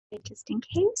just in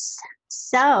case.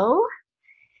 So,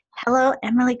 hello,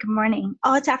 Emily. Good morning.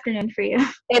 Oh, it's afternoon for you.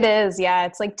 It is, yeah.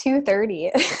 It's like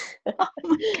 2:30. Oh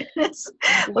my goodness.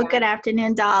 Well, Yeah. good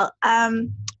afternoon, doll.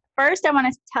 First, I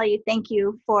want to tell you thank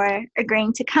you for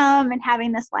agreeing to come and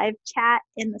having this live chat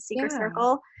in the Secret Yeah.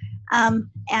 Circle.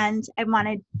 And I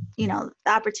wanted, the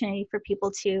opportunity for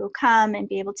people to come and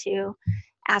be able to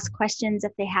ask questions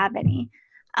if they have any.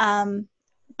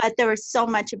 But there was so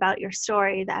much about your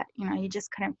story that, you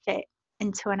just couldn't fit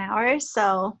into an hour.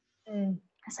 So Mm.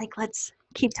 I was like, let's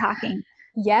keep talking.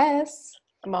 Yes.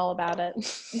 I'm all about it.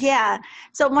 Yeah.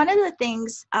 So one of the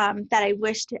things that I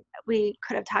wished we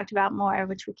could have talked about more,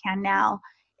 which we can now,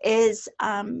 is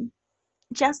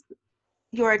just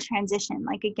your transition.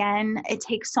 Like, again, it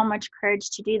takes so much courage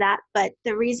to do that. But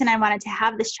the reason I wanted to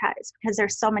have this chat is because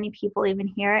there's so many people even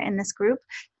here in this group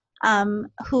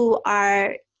who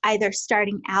are either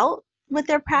starting out with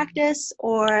their practice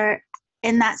or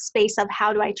in that space of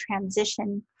how do I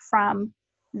transition from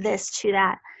this to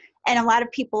that. And a lot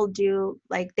of people do,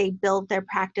 like, they build their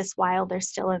practice while they're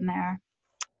still in their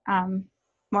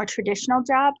more traditional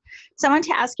job. So I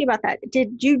wanted to ask you about that.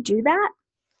 Did you do that?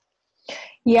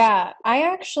 Yeah,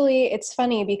 it's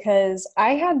funny because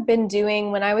I had been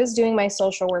when I was doing my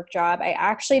social work job, I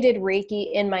actually did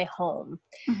Reiki in my home.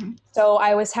 Mm-hmm. So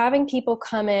I was having people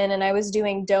come in and I was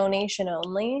doing donation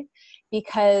only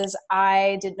because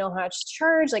I didn't know how much to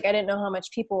charge. Like, I didn't know how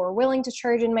much people were willing to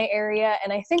charge in my area.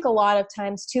 And I think a lot of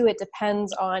times too, it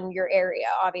depends on your area,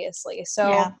 obviously. So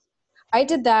Yeah. I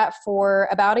did that for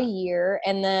about a year.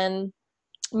 And then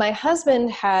my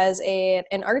husband has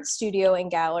an art studio and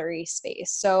gallery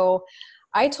space. So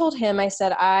I told him, I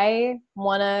said, I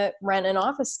want to rent an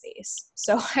office space.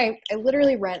 So I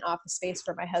literally rent office space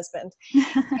for my husband.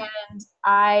 And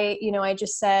I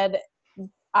just said,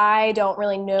 I don't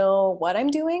really know what I'm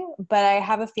doing, but I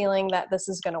have a feeling that this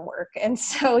is going to work. And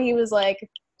so he was like,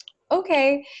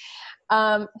 okay.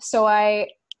 So I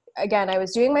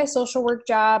was doing my social work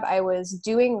job. I was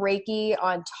doing Reiki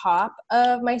on top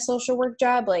of my social work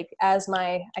job, like I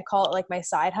call it like my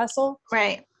side hustle.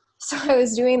 Right. So I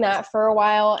was doing that for a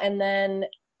while. And then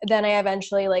I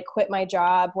eventually like quit my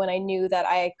job when I knew that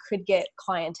I could get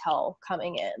clientele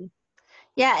coming in.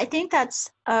 Yeah, I think that's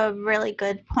a really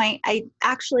good point.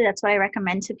 That's what I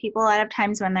recommend to people a lot of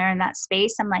times when they're in that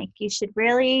space. I'm like, you should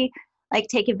really like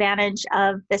take advantage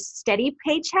of this steady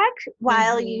paycheck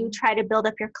while you try to build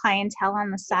up your clientele on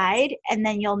the side. And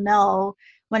then you'll know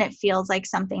when it feels like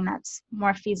something that's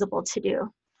more feasible to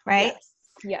do. Right? Yes.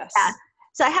 Yes. Yeah.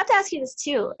 So I have to ask you this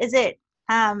too. Is it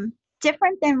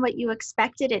different than what you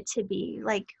expected it to be?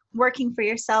 Like working for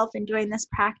yourself and doing this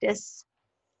practice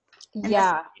in this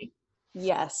Yeah. way?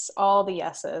 Yes, all the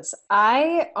yeses.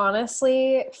 I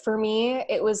honestly, for me,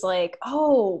 it was like,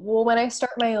 oh, well, when I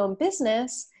start my own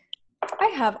business, I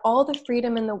have all the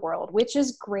freedom in the world, which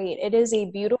is great. It is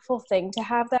a beautiful thing to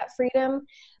have that freedom.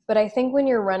 But I think when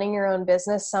you're running your own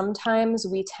business, sometimes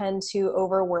we tend to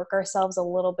overwork ourselves a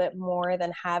little bit more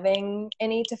than having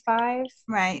an 8 to 5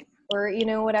 Right. or,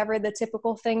 whatever the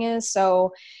typical thing is.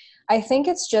 So I think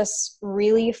it's just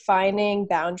really finding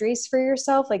boundaries for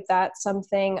yourself. Like, that's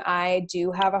something I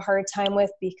do have a hard time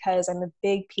with because I'm a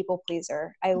big people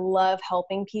pleaser. I love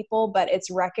helping people, but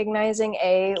it's recognizing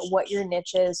what your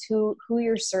niche is, who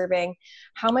you're serving,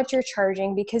 how much you're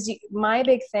charging. Because my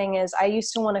big thing is I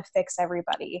used to want to fix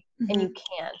everybody, and you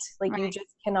can't. Like, you Right.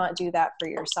 just cannot do that for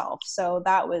yourself. So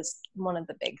that was one of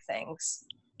the big things.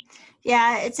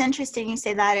 Yeah, it's interesting you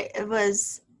say that. It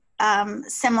was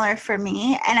similar for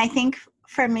me. And I think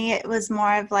for me, it was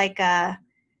more of like I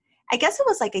guess it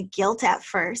was like a guilt at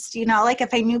first, like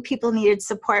if I knew people needed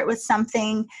support with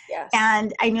something Yes.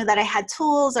 and I knew that I had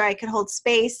tools or I could hold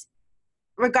space,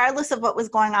 regardless of what was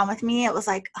going on with me, it was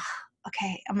like, oh,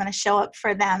 okay, I'm going to show up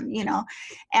for them,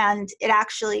 and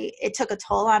it took a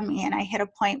toll on me. And I hit a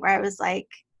point where I was like,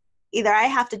 either I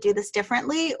have to do this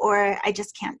differently or I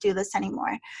just can't do this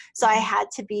anymore. So I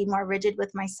had to be more rigid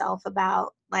with myself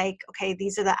about like, okay,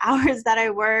 these are the hours that I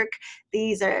work.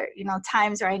 These are,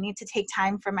 times where I need to take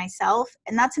time for myself.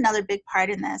 And that's another big part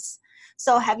in this.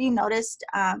 So have you noticed,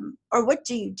 or what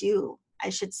do you do, I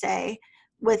should say,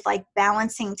 with like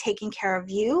balancing taking care of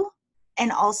you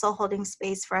and also holding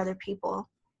space for other people?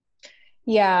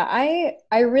 Yeah,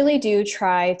 I really do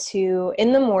try to,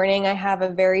 in the morning, I have a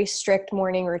very strict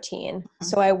morning routine.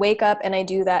 So I wake up and I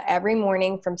do that every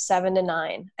morning from 7 to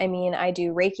 9. I mean, I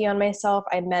do Reiki on myself,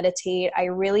 I meditate, I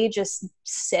really just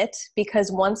sit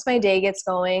because once my day gets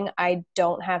going, I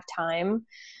don't have time.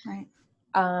 Right.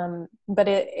 But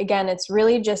again, it's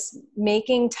really just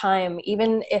making time.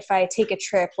 Even if I take a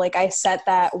trip, like I set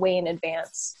that way in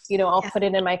advance, I'll put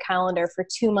it in my calendar for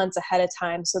 2 months ahead of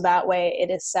time. So that way it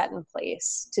is set in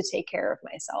place to take care of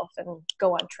myself and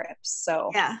go on trips.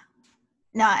 So yeah.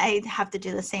 No, I have to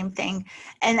do the same thing.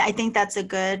 And I think that's a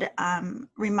good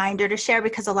reminder to share,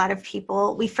 because a lot of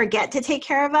people, we forget to take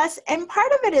care of us. And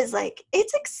part of it is like,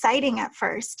 it's exciting at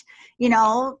first,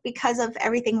 because of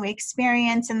everything we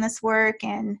experience in this work.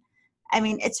 And I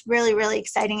mean, it's really, really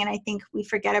exciting. And I think we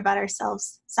forget about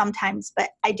ourselves sometimes,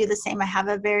 but I do the same. I have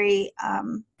a very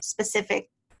specific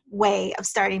way of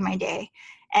starting my day.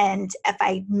 And if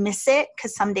I miss it,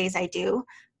 because some days I do,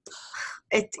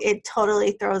 it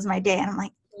totally throws my day. And I'm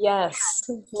like, yes,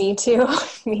 me too.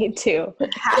 Me too. you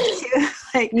have to.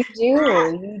 Like,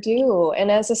 You do.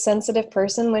 And as a sensitive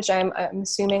person, which I'm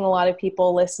assuming a lot of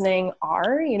people listening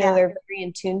are, yeah, they're very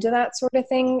in tune to that sort of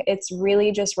thing. It's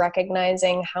really just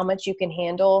recognizing how much you can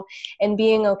handle and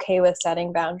being okay with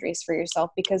setting boundaries for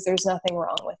yourself, because there's nothing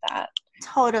wrong with that.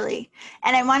 totally.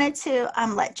 And I wanted to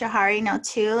let Jahari know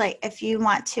too, like if you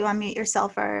want to unmute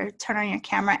yourself or turn on your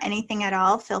camera, anything at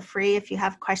all, feel free if you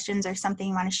have questions or something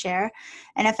you want to share.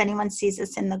 And if anyone sees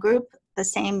this in the group, the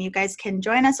same, you guys can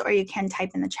join us, or you can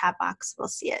type in the chat box. We'll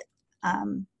see it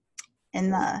in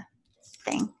the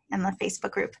thing, in the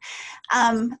Facebook group.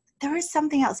 There was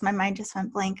something else. My mind just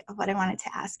went blank of what I wanted to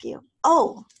ask you.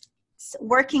 Oh,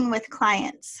 working with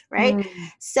clients, right?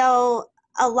 So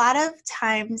a lot of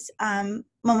times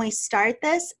when we start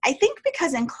this, I think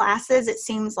because in classes it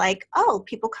seems like, oh,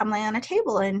 people come lay on a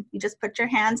table and you just put your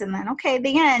hands and then, okay,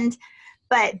 the end.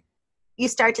 But you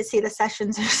start to see the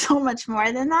sessions are so much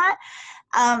more than that.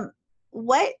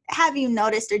 What have you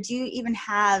noticed, or do you even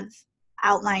have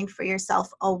outlined for yourself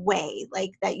a way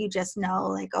like that you just know,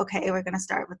 like, okay, we're going to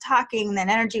start with talking, then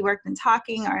energy work, then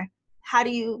talking, or how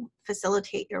do you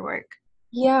facilitate your work?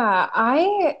 Yeah,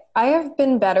 I have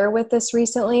been better with this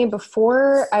recently.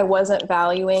 Before, I wasn't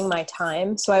valuing my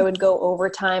time, so I would go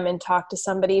overtime and talk to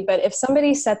somebody. But if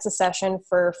somebody sets a session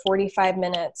for 45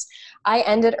 minutes, I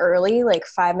end it early, like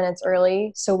 5 minutes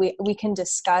early, so we can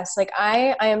discuss. Like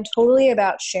I am totally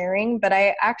about sharing, but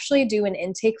I actually do an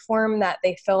intake form that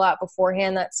they fill out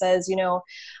beforehand that says,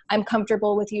 I'm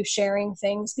comfortable with you sharing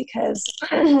things, because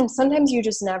sometimes you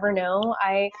just never know.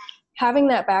 Having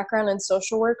that background in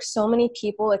social work, so many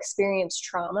people experience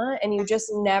trauma, and you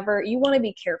want to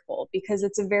be careful because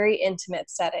it's a very intimate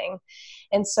setting.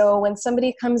 And so when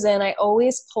somebody comes in, I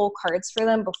always pull cards for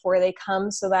them before they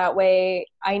come, so that way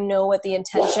I know what the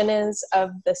intention is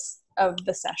of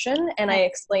the session, and I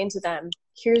explain to them,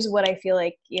 here's what I feel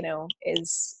like,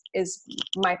 is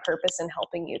my purpose in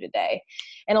helping you today.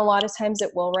 And a lot of times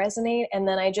it will resonate, and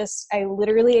then I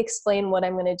literally explain what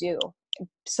I'm going to do.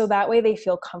 So that way they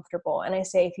feel comfortable. And I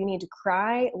say, if you need to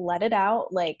cry, let it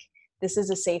out. Like, this is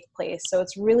a safe place. So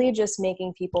it's really just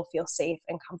making people feel safe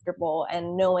and comfortable,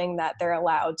 and knowing that they're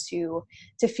allowed to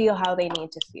feel how they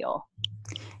need to feel.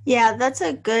 Yeah, that's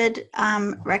a good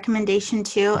recommendation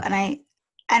too. And I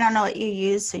don't know what you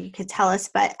use, so you could tell us,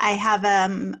 but I have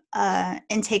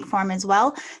intake form as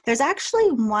well. There's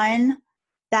actually one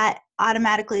that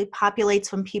automatically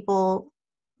populates when people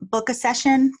book a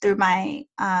session through my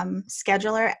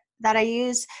scheduler that I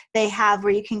use. They have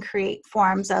where you can create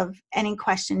forms of any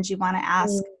questions you want to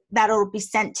ask. That'll be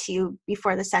sent to you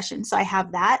before the session. So I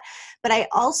have that. But I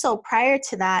also, prior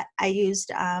to that, I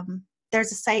used,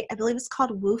 there's a site, I believe it's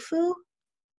called Woofu.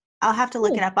 I'll have to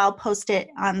look it up. I'll post it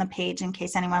on the page in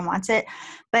case anyone wants it.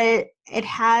 But it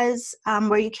has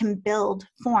where you can build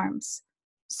forms.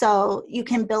 So you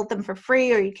can build them for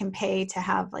free, or you can pay to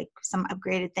have like some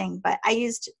upgraded thing. But I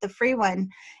used the free one,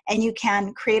 and you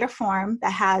can create a form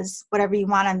that has whatever you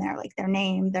want on there, like their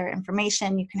name, their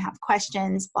information. You can have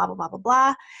questions, blah, blah, blah, blah,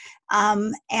 blah.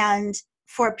 And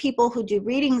for people who do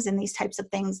readings and these types of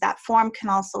things, that form can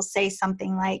also say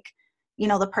something like,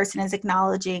 the person is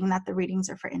acknowledging that the readings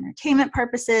are for entertainment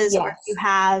purposes, or if you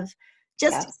have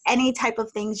just any type of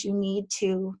things you need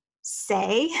to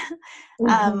say,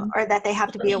 or that they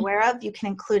have to be aware of, you can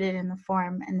include it in the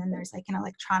form. And then there's like an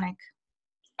electronic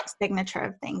signature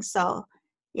of things. So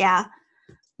yeah.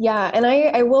 Yeah. And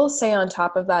I will say on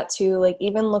top of that too, like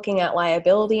even looking at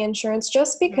liability insurance,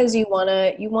 just because you want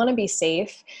to be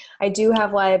safe. I do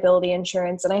have liability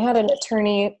insurance, and I had an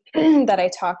attorney that I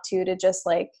talked to just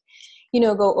like,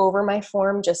 go over my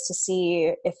form just to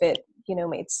see if it,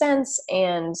 made sense.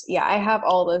 And yeah, I have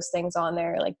all those things on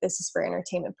there. Like, this is for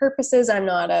entertainment purposes. I'm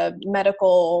not a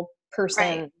medical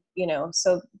person,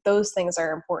 so those things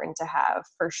are important to have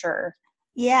for sure.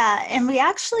 Yeah. And we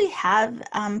actually have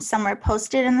somewhere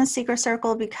posted in the Secret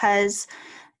Circle, because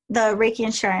the Reiki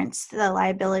insurance, the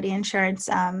liability insurance,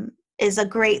 is a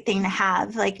great thing to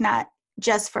have, like not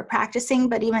just for practicing,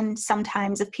 but even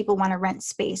sometimes if people want to rent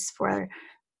space for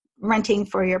renting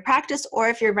for your practice, or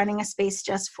if you're renting a space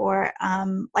just for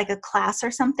like a class or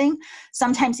something,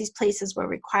 sometimes these places will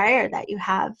require that you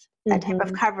have that type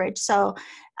of coverage. So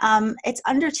it's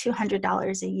under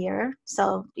 $200 a year.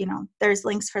 So, there's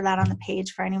links for that on the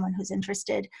page for anyone who's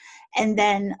interested. And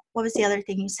then what was the other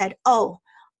thing you said? Oh,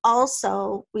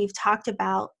 also, we've talked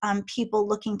about people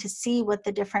looking to see what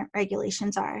the different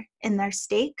regulations are in their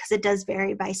state, because it does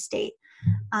vary by state.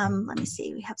 Let me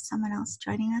see. We have someone else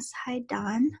joining us. Hi,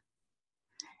 Don.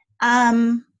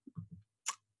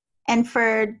 And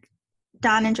for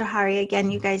Don and Johari,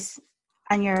 again, you guys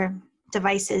on your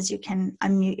devices, you can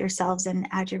unmute yourselves and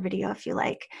add your video if you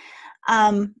like.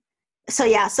 So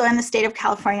in the state of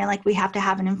California, like we have to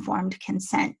have an informed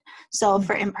consent. So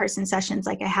for in-person sessions,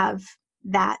 like I have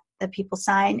that people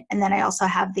sign. And then I also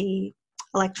have the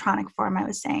electronic form I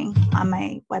was saying on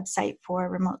my website for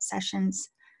remote sessions.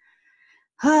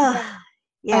 I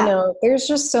know there's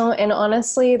just and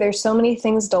honestly, there's so many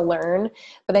things to learn,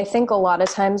 but I think a lot of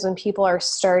times when people are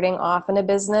starting off in a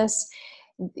business,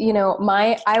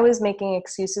 I was making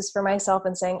excuses for myself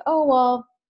and saying, oh, well,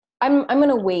 I'm going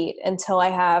to wait until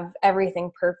I have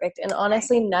everything perfect. And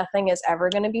honestly, nothing is ever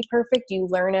going to be perfect. You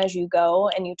learn as you go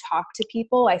and you talk to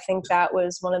people. I think that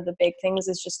was one of the big things,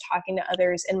 is just talking to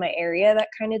others in my area that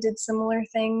kind of did similar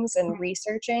things and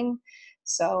researching.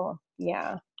 So,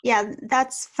 yeah. Yeah,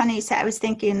 that's funny you said. I was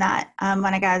thinking that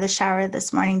when I got out of the shower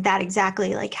this morning, that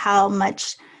exactly, like how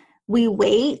much we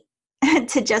wait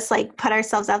to just like put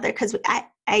ourselves out there. Because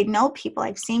I know people,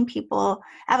 I've seen people,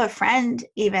 I have a friend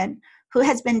even who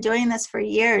has been doing this for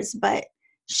years, but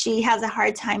she has a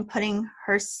hard time putting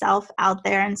herself out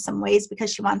there in some ways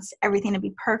because she wants everything to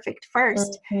be perfect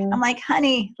first. I'm like,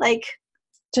 honey, like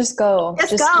just go.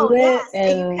 Just go. Do it. Yes.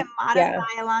 And you can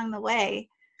modify along the way.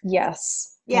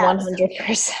 Yes. Yeah.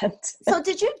 100%. So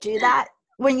did you do that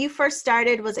when you first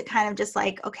started? Was it kind of just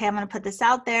like, okay, I'm going to put this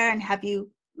out there, and have you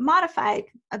modified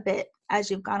a bit as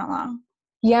you've gone along?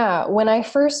 Yeah. When I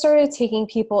first started taking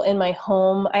people in my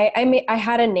home, I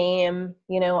had a name,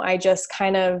 I just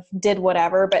kind of did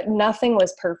whatever, but nothing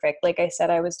was perfect. Like I said,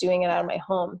 I was doing it out of my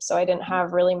home. So I didn't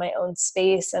have really my own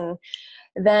space. And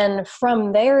then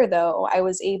from there, though, I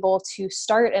was able to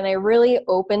start, and I really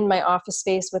opened my office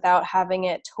space without having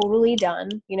it totally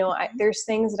done. There's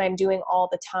things that I'm doing all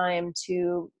the time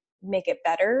to make it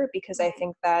better, because I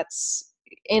think that's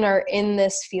in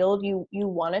this field, you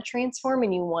want to transform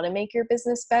and you want to make your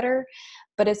business better,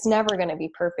 but it's never going to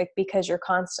be perfect because you're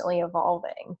constantly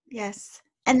evolving. Yes.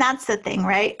 And that's the thing,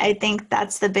 right? I think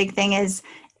that's the big thing, is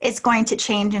it's going to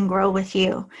change and grow with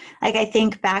you. Like I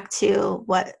think back to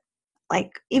what,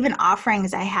 like even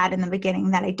offerings I had in the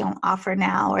beginning that I don't offer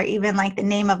now, or even like the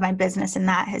name of my business, and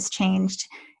that has changed.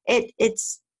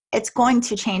 It's going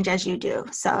to change as you do.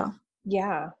 So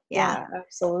yeah,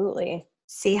 absolutely.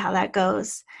 See how that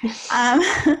goes.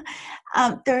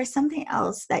 There was something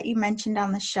else that you mentioned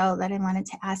on the show that I wanted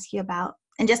to ask you about.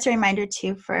 And just a reminder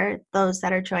too, for those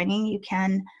that are joining, you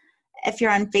can, if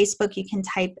you're on Facebook, you can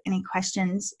type any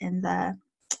questions in the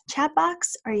chat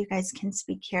box, or you guys can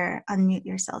speak here, unmute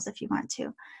yourselves if you want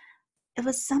to. It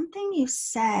was something you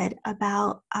said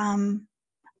about,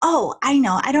 oh, I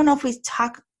know. I don't know if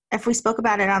we spoke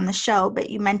about it on the show, but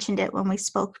you mentioned it when we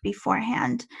spoke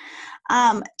beforehand.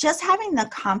 Just having the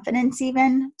confidence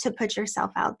even to put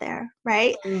yourself out there,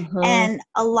 right? And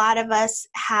a lot of us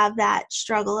have that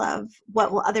struggle of,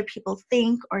 what will other people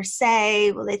think or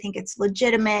say? Will they think it's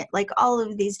legitimate? Like all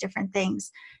of these different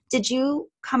things. Did you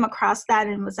come across that,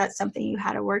 and was that something you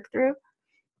had to work through?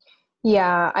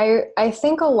 Yeah, I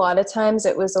think a lot of times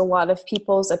it was a lot of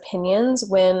people's opinions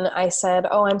when I said,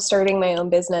 oh, I'm starting my own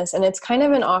business. And it's kind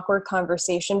of an awkward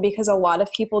conversation because a lot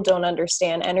of people don't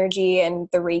understand energy and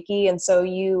the Reiki. And so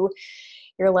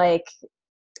you're like,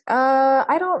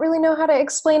 I don't really know how to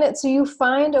explain it. So you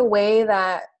find a way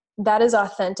that is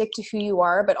authentic to who you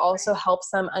are, but also helps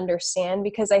them understand,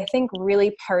 because I think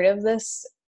really part of this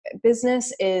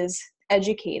business is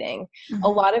educating. A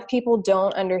lot of people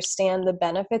don't understand the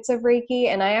benefits of Reiki.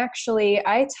 And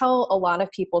I tell a lot of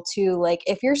people too, like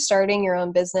if you're starting your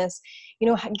own business,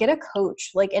 get a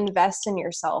coach, like invest in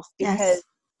yourself, because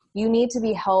you need to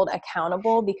be held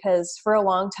accountable, because for a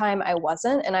long time I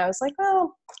wasn't, and I was like,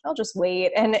 oh, I'll just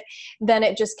wait. And then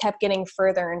it just kept getting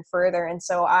further and further. And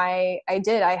so I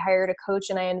hired a coach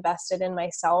and I invested in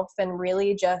myself, and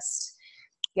really just,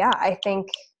 I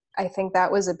think that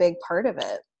was a big part of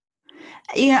it.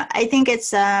 I think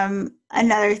it's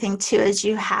another thing too, is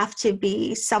you have to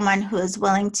be someone who is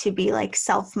willing to be like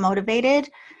self-motivated,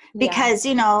 Yeah. Because,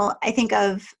 you know, and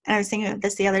I was thinking of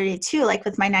this the other day too, like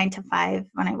with my 9 to 5,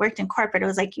 when I worked in corporate, it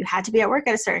was like you had to be at work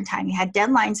at a certain time. You had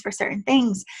deadlines for certain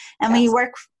things. And when you Yes.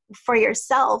 work for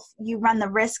yourself, you run the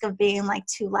risk of being like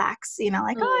too lax, you know,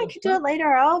 like, oh, I could do Mhm. it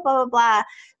later. Oh, blah, blah, blah.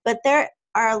 But there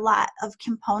are a lot of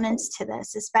components to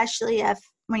this, especially if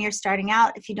when you're starting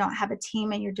out, if you don't have a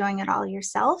team and you're doing it all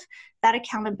yourself, that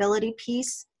accountability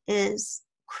piece is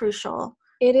crucial.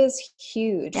 It is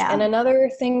huge. Yeah. And another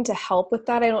thing to help with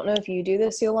that, I don't know if you do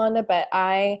this, Yolanda, but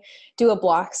I do a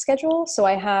block schedule. So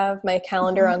I have my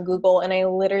calendar Mm-hmm. on Google and I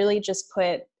literally just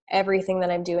put everything that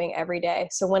I'm doing every day.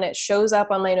 So when it shows up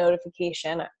on my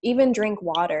notification, even drink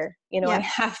water, I Yeah.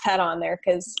 have that on there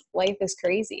because life is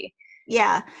crazy.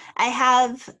 Yeah. I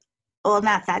have, well,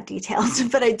 not that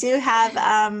detailed, but I do have,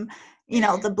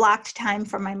 the blocked time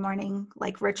for my morning,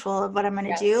 like ritual of what I'm going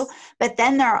to do. Yes. But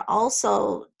then there are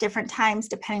also different times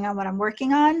depending on what I'm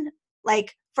working on.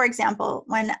 Like, for example,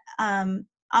 when on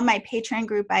my Patreon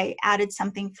group, I added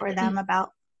something for them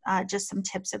about just some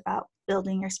tips about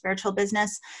building your spiritual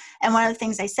business. And one of the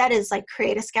things I said is like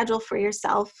create a schedule for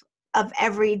yourself of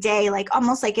every day, like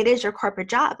almost like it is your corporate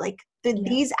job. Like Yeah.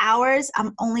 these hours,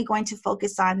 I'm only going to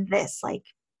focus on this, like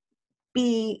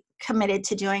be committed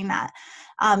to doing that.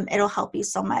 It'll help you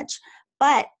so much.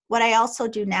 But what I also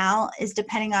do now is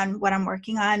depending on what I'm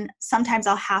working on, sometimes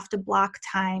I'll have to block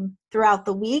time throughout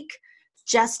the week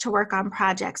just to work on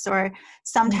projects, or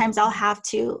sometimes I'll have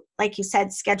to, like you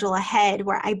said, schedule ahead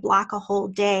where I block a whole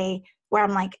day where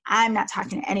I'm like, I'm not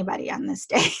talking to anybody on this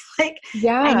day. Like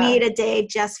I Yeah. need a day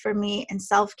just for me and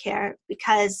self-care,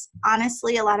 because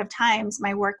honestly, a lot of times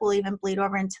my work will even bleed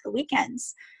over into the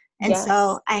weekends. And Yes.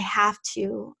 so I have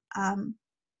to,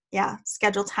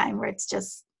 schedule time where it's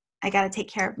just, I got to take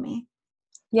care of me.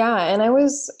 Yeah, and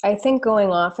I think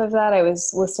going off of that, I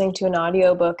was listening to an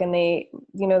audiobook and they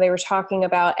were talking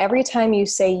about every time you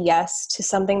say yes to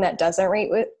something that doesn't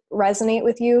resonate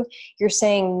with you, you're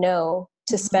saying no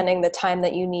to Mm-hmm. spending the time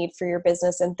that you need for your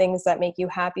business and things that make you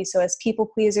happy. So as people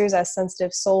pleasers, as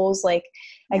sensitive souls, like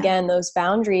Yeah. again, those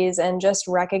boundaries and just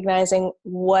recognizing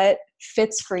what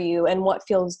fits for you and what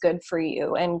feels good for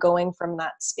you and going from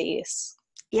that space.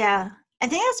 Yeah. I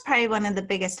think that's probably one of the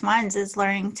biggest ones is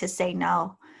learning to say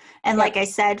no. And like Yep. I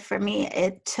said, for me,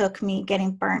 it took me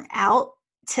getting burnt out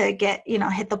to get,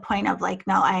 hit the point of like,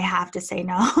 no, I have to say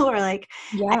no, or like,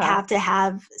 I Yeah. have to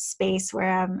have space where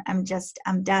I'm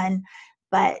done.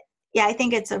 But yeah, I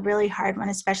think it's a really hard one,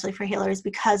 especially for healers,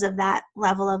 because of that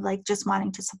level of like just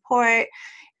wanting to support.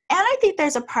 And I think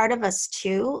there's a part of us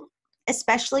too,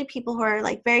 especially people who are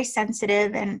like very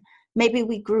sensitive, and maybe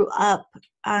we grew up,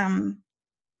 mm,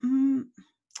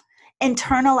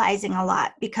 internalizing a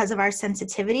lot because of our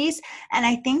sensitivities. And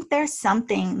I think there's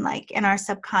something like in our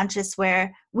subconscious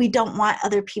where we don't want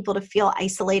other people to feel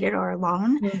isolated or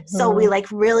alone. So we Mhm.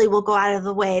 like really will go out of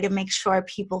the way to make sure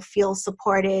people feel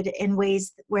supported in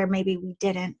ways where maybe we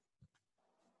didn't.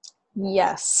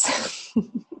 Yes.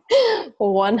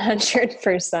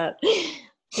 100%.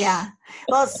 Yeah.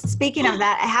 Well, speaking of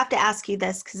that, I have to ask you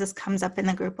this because this comes up in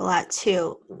the group a lot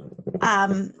too.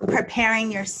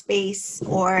 Preparing your space,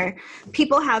 or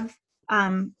people have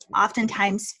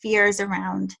oftentimes fears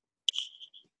around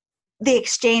the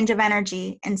exchange of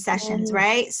energy in sessions, Mhm.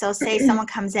 right? So say someone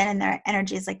comes in and their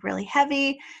energy is like really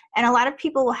heavy, and a lot of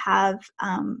people will have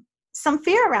some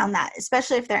fear around that,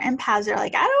 especially if they're empaths. They're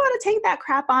like, I don't want to take that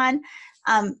crap on.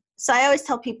 So I always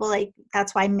tell people like,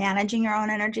 that's why managing your own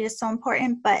energy is so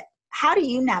important. But how do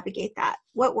you navigate that?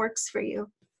 What works for you?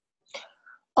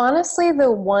 Honestly,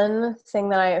 the one thing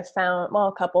that I have found, well,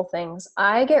 a couple things.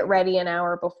 I get ready an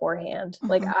hour beforehand.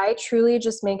 Like Mm-hmm. I truly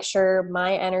just make sure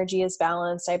my energy is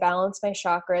balanced. I balance my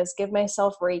chakras, give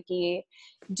myself Reiki,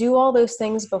 do all those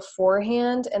things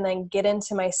beforehand, and then get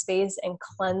into my space and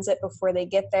cleanse it before they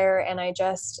get there. And I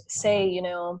just say,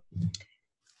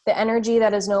 the energy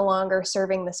that is no longer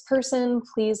serving this person,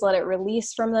 please let it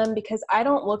release from them, because I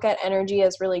don't look at energy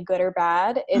as really good or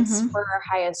bad. It's Mm-hmm. for our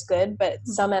highest good, but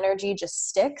some energy just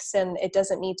sticks and it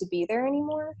doesn't need to be there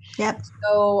anymore. Yep.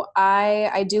 So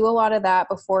I do a lot of that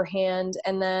beforehand.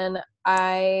 And then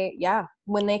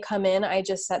when they come in, I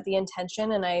just set the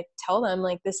intention and I tell them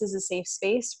like, this is a safe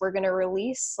space. We're going to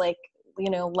release, like,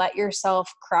 let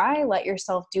yourself cry, let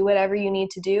yourself do whatever you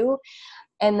need to do.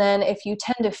 And then if you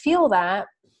tend to feel that,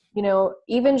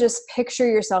 even just picture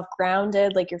yourself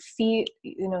grounded, like your feet,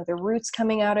 the roots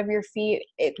coming out of your feet.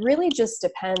 It really just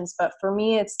depends. But for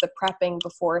me, it's the prepping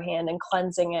beforehand and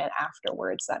cleansing it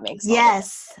afterwards that makes all the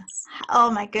Yes. difference. Oh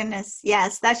my goodness.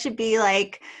 Yes. That should be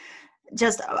like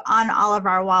just on all of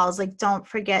our walls, like, don't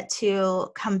forget to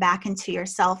come back into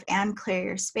yourself and clear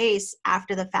your space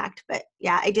after the fact. But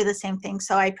yeah, I do the same thing.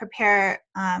 So I prepare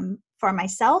for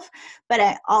myself, but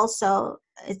I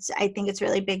think it's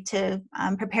really big to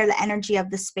prepare the energy of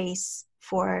the space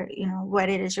for, what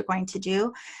it is you're going to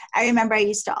do. I remember I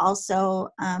used to also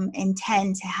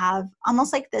intend to have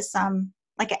almost like this,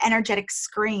 like an energetic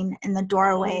screen in the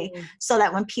doorway, so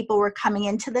that when people were coming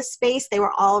into the space, they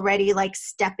were already like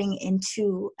stepping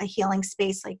into a healing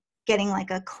space, like getting like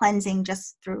a cleansing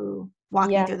just through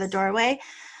walking through the doorway.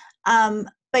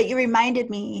 But you reminded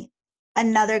me,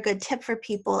 another good tip for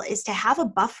people is to have a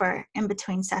buffer in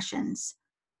between sessions.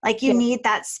 Like, you need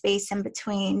that space in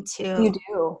between to. You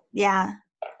do. Yeah.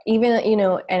 Even,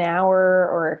 an hour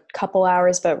or a couple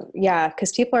hours, but yeah,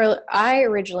 because I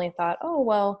originally thought, oh,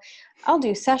 well, I'll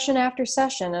do session after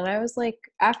session. And I was like,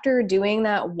 after doing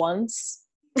that once,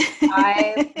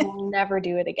 I will never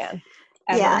do it again,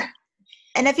 ever. Yeah.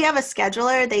 And if you have a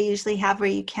scheduler, they usually have where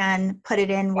you can put it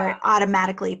in where it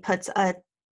automatically puts a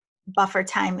buffer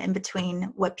time in between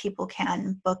what people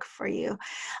can book for you.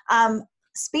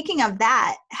 Speaking of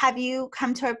that, have you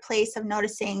come to a place of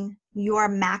noticing your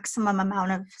maximum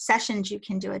amount of sessions you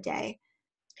can do a day?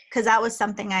 Because that was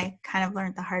something I kind of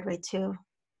learned the hard way too.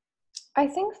 I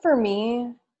think for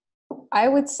me, I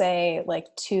would say like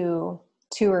two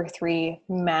or three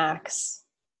max,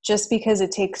 just because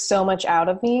it takes so much out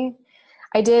of me.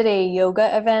 I did a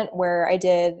yoga event where I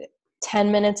did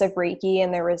 10 minutes of Reiki,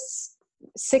 and there was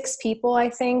 6 people, I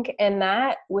think, and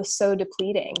that was so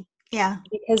depleting. Yeah.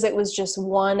 Because it was just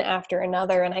one after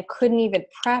another, and I couldn't even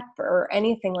prep or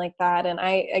anything like that. And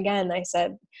I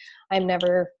said, I'm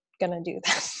never going to do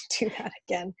that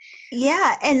again.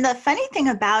 Yeah. And the funny thing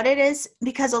about it is,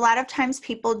 because a lot of times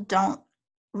people don't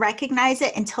recognize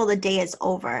it until the day is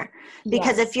over.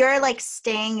 Because if you're like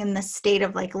staying in the state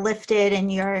of like lifted,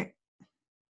 and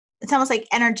it's almost like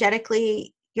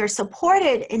energetically you're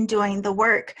supported in doing the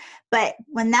work, but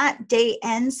when that day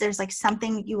ends, there's like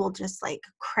something, you will just like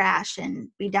crash and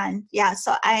be done. Yeah.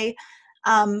 So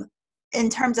in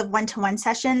terms of one-to-one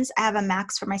sessions, I have a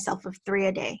max for myself of 3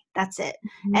 a day. That's it.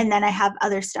 Mm-hmm. And then I have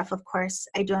other stuff, of course,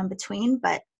 I do in between,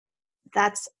 but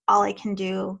that's all I can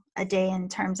do a day in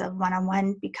terms of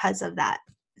one-on-one because of that,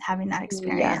 having that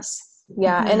experience. Yes.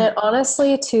 Yeah. Mm-hmm. And it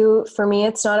honestly too, for me,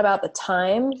 it's not about the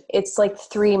time. It's like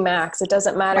 3 max. It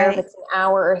doesn't matter if it's an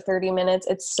hour or 30 minutes.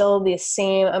 It's still the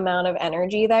same amount of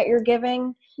energy that you're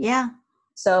giving. Yeah.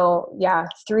 So yeah,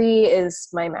 3 is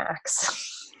my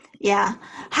max. Yeah.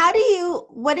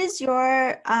 What is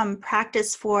your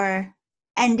practice for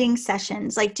ending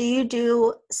sessions? Like, do you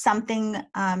do something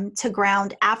to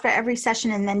ground after every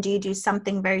session, and then do you do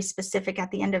something very specific at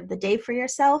the end of the day for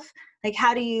yourself? Like,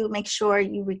 how do you make sure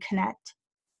you reconnect?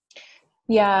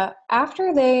 Yeah.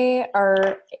 After they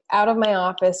are out of my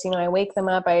office, I wake them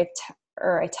up, I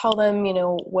tell them,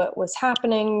 what was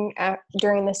happening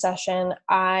during the session.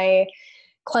 I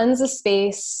cleanse the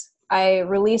space. I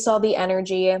release all the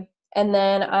energy. And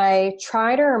then I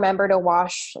try to remember to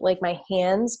wash like my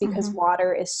hands, because mm-hmm.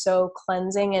 water is so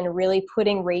cleansing, and really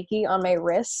putting Reiki on my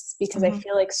wrists, because mm-hmm. I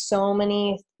feel like so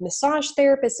many massage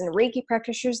therapists and Reiki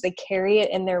practitioners, they carry it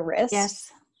in their wrists. Yes.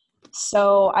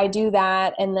 So I do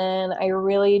that. And then I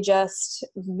really just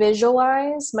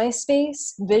visualize my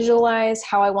space, visualize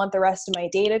how I want the rest of my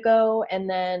day to go, and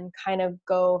then kind of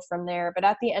go from there. But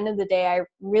at the end of the day, I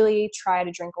really try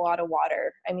to drink a lot of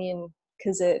water. I mean,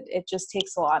 because it just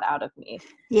takes a lot out of me.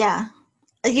 Yeah.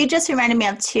 You just reminded me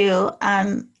of two.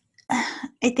 I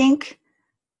think,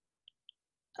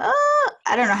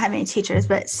 I don't know how many teachers,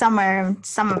 but some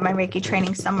of my Reiki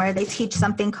training somewhere, they teach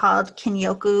something called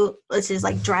Kinyoku, which is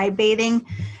like dry bathing.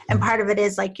 And part of it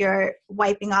is like you're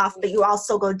wiping off, but you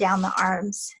also go down the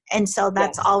arms. And so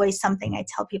that's always something I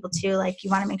tell people too. Like,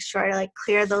 you want to make sure to like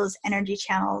clear those energy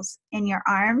channels in your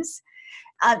arms.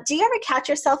 Do you ever catch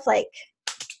yourself like,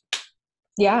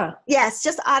 yeah. Yes,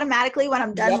 just automatically when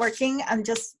I'm done working, I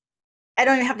don't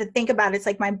even have to think about it. It's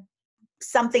like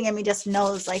something in me just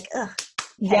knows, like, ugh.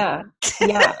 Okay. Yeah.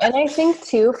 Yeah. And I think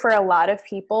too, for a lot of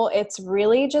people, it's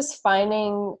really just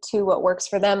finding what works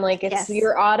for them. Like, it's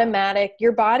your automatic,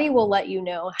 your body will let you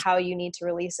know how you need to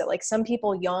release it. Like, some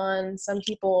people yawn, some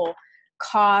people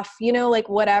cough, like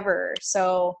whatever.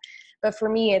 So, but for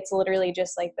me, it's literally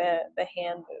just like the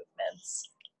hand movements.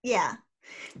 Yeah.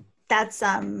 That's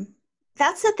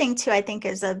the thing too, I think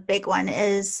is a big one,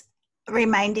 is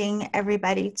reminding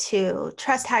everybody to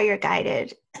trust how you're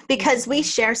guided, because we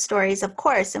share stories, of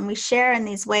course, and we share in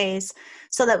these ways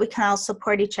so that we can all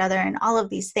support each other and all of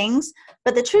these things.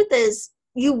 But the truth is,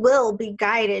 you will be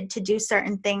guided to do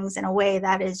certain things in a way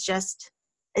that is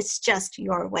it's just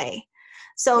your way.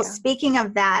 So Yeah. speaking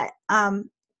of that,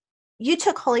 you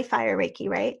took Holy Fire Reiki,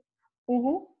 right?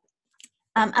 Mm-hmm.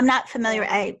 I'm not familiar.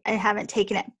 Yeah. I haven't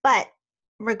taken it, but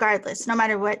regardless, no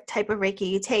matter what type of Reiki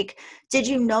you take, did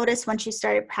you notice once you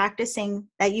started practicing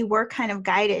that you were kind of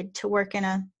guided to work in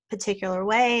a particular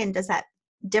way? And does that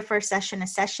differ session to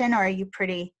session, or are you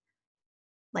pretty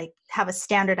like have a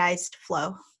standardized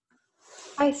flow?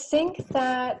 I think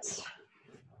that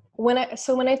when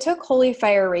I took Holy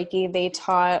Fire Reiki, they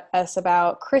taught us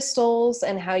about crystals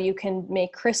and how you can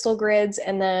make crystal grids.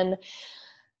 And then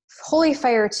Holy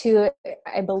Fire too,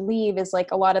 I believe, is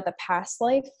like a lot of the past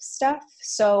life stuff.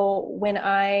 So when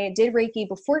I did Reiki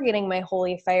before getting my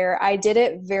Holy Fire, I did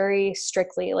it very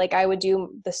strictly. Like I would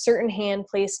do the certain hand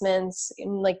placements,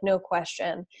 like no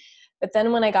question. But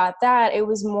then when I got that, it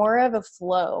was more of a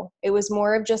flow. It was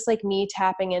more of just like me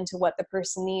tapping into what the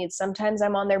person needs. Sometimes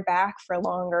I'm on their back for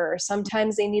longer, or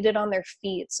sometimes they need it on their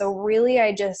feet. So really,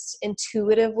 I just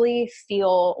intuitively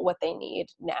feel what they need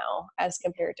now as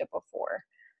compared to before.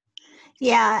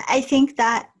 Yeah, I think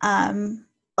that, well,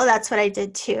 that's what I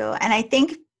did too. And I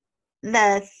think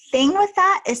the thing with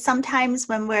that is sometimes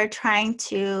when we're trying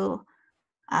to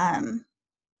um,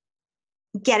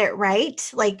 get it right,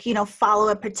 like, follow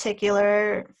a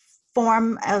particular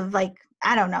form of like,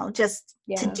 I don't know, just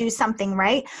to Yeah. do something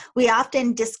right, we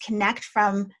often disconnect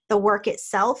from the work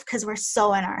itself because we're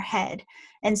so in our head.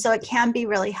 And so it can be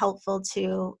really helpful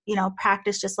to,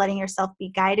 practice just letting yourself be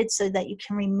guided so that you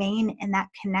can remain in that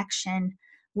connection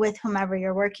with whomever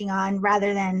you're working on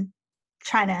rather than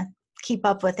trying to keep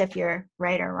up with if you're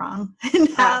right or wrong and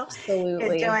how you're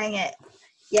Absolutely. doing it.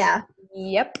 Yeah.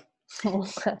 Yep.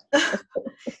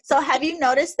 So have you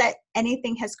noticed that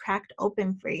anything has cracked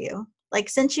open for you? Like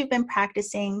since you've been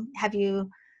practicing, have you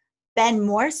been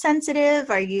more sensitive?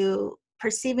 Are you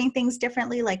perceiving things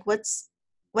differently? Like what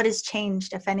has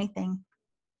changed, if anything?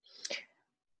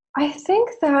 I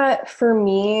think that for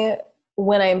me,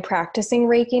 when I'm practicing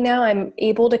Reiki now, I'm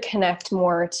able to connect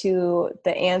more to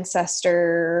the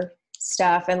ancestor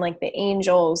stuff and like the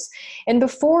angels. And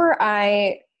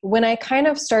when I kind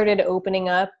of started opening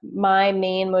up, my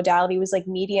main modality was like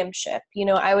mediumship.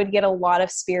 I would get a lot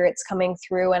of spirits coming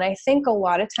through. And I think a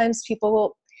lot of times people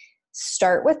will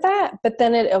start with that, but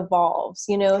then it evolves,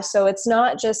 so it's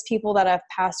not just people that have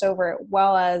passed over,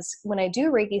 well, as when I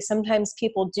do Reiki, sometimes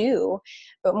people do,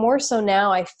 but more so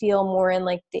now I feel more in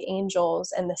like the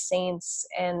angels and the saints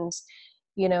and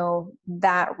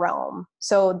that realm.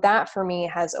 So that for me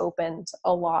has opened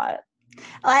a lot.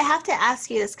 Well, I have to ask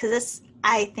you this because this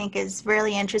I think is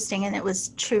really interesting and it was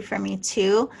true for me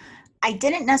too. I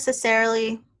didn't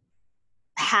necessarily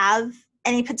have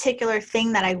any particular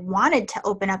thing that I wanted to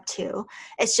open up to.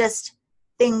 It's just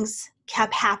things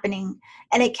kept happening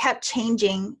and it kept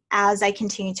changing as I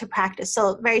continued to practice.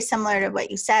 So very similar to what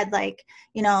you said, like,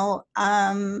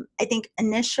 I think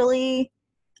initially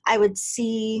I would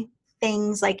see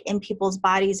things like in people's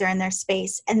bodies or in their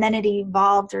space. And then it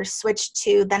evolved or switched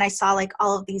to, then I saw like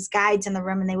all of these guides in the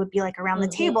room and they would be like around the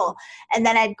Mm-hmm. table. And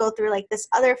then I'd go through like this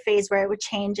other phase where it would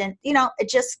change and, it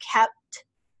just kept,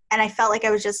 and I felt like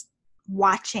I was just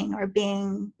watching or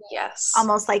being Yes.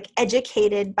 almost like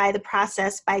educated by the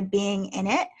process by being in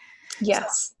it. So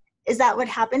Yes. is that what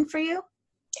happened for you?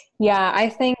 Yeah, I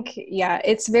think, yeah,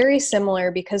 it's very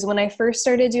similar because when I first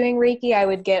started doing Reiki, I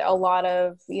would get a lot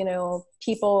of,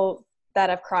 people that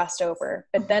have crossed over.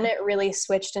 But then it really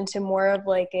switched into more of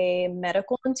like a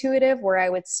medical intuitive where I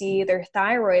would see their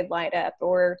thyroid light up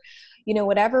or,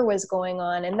 whatever was going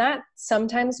on. And that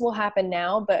sometimes will happen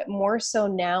now, but more so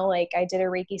now, like I did a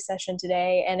Reiki session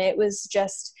today and it was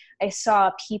just, I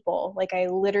saw people, like I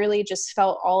literally just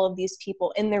felt all of these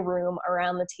people in the room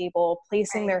around the table,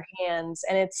 placing Right. their hands.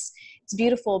 And it's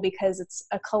beautiful because it's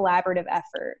a collaborative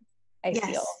effort, I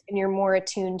feel, Yes. and you're more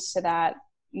attuned to that,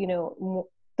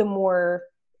 the more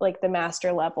like the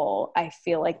master level, I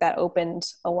feel like that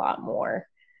opened a lot more.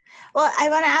 Well, I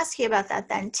want to ask you about that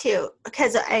then too,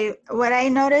 because what I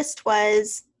noticed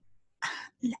was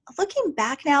looking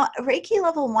back now, Reiki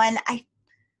level 1,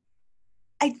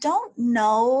 I don't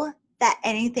know that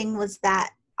anything was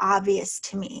that obvious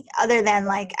to me other than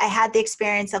like I had the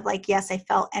experience of like, yes, I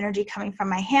felt energy coming from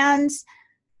my hands.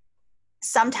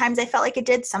 Sometimes I felt like it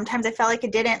did. Sometimes I felt like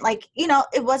it didn't. Like,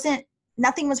 it wasn't,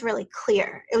 nothing was really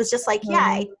clear. It was just like, yeah,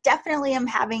 I definitely am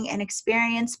having an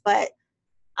experience, but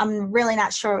I'm really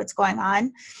not sure what's going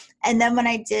on. And then when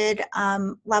I did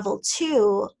level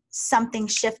 2, something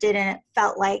shifted and it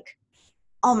felt like,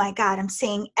 oh my God, I'm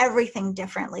seeing everything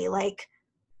differently. Like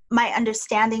my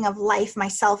understanding of life,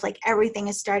 myself, like everything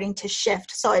is starting to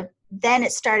shift. So then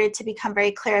it started to become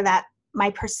very clear that my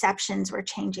perceptions were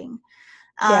changing.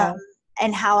 Yeah.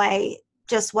 And how I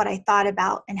just what I thought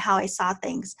about and how I saw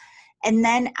things. And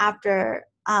then after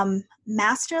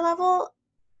master level,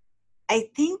 I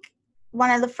think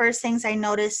one of the first things I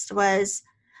noticed was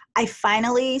I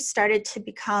finally started to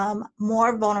become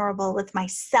more vulnerable with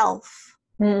myself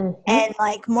Mm-hmm. and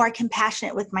like more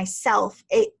compassionate with myself.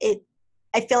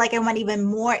 I feel like I went even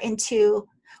more into,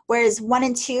 whereas 1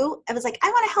 and 2, I was like, I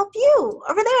want to help you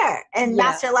over there. And Yeah.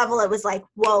 master level, it was like,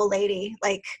 whoa, lady,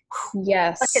 like look in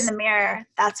Yes. the mirror.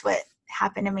 That's what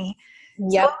happened to me. So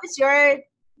what Yep. was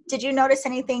did you notice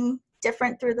anything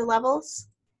different through the levels?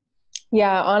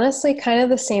 Yeah, honestly, kind of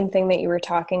the same thing that you were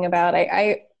talking about.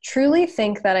 I truly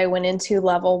think that I went into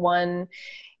level 1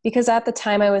 because at the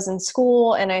time I was in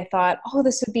school and I thought, oh,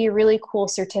 this would be a really cool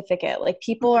certificate. Like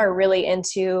people are really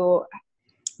into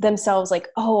themselves, like,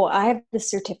 oh, I have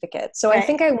this certificate. So I Right.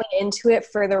 think I went into it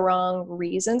for the wrong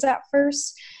reasons at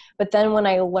first. But then when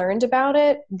I learned about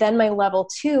it, then my level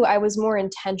 2, I was more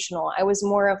intentional. I was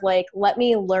more of like, let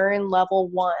me learn level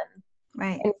 1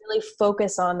 Right. and really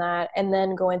focus on that and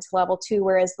then go into level 2.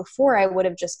 Whereas before I would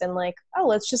have just been like, oh,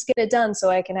 let's just get it done so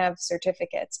I can have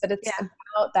certificates. But it's Yeah.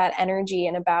 about that energy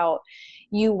and about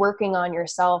you working on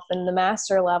yourself. And the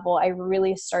master level, I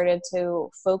really started to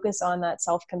focus on that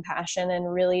self-compassion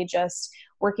and really just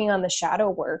working on the shadow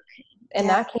work. And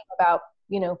Yeah. that came about,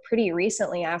 pretty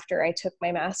recently after I took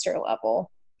my master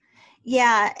level.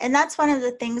 Yeah. And that's one of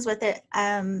the things with it.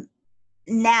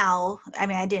 Now, I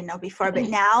mean, I didn't know before, but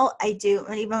now I do.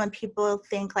 And even when people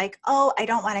think like, oh, I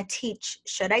don't want to teach,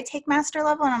 should I take master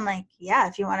level? And I'm like, yeah,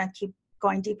 if you want to keep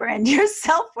going deeper into your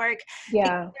self work, because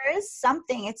Yeah. there is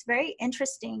something, it's very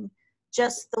interesting,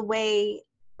 just the way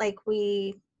like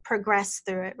we progress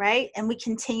through it, right? And we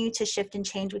continue to shift and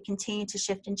change. We continue to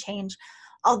shift and change.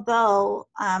 Although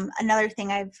another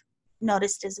thing I've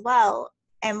noticed as well,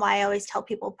 and why I always tell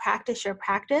people practice your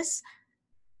practice,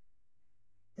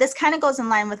 this kind of goes in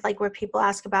line with like where people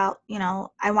ask about,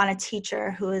 I want a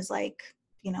teacher who is like,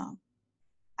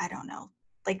 I don't know,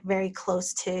 like very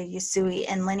close to Yusui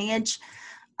and lineage.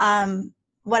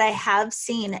 What I have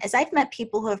seen is I've met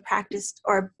people who have practiced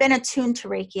or been attuned to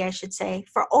Reiki, I should say,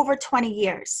 for over 20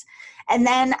 years. And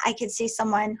then I could see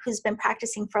someone who's been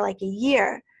practicing for like a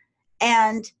year.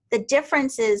 And the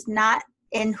difference is not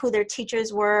in who their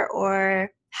teachers were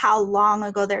or how long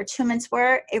ago their attunements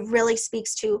were. It really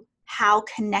speaks to how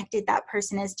connected that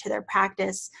person is to their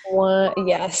practice. If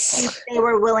Yes. they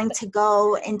were willing to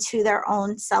go into their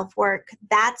own self-work,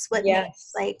 that's what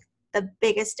makes Yes. like the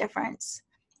biggest difference.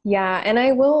 Yeah, and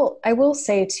I will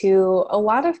say too, a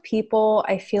lot of people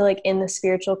I feel like in the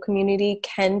spiritual community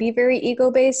can be very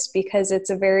ego-based because it's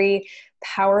a very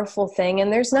powerful thing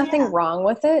and there's Oh nothing yeah, wrong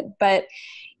with it, but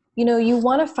you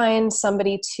want to find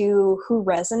somebody too who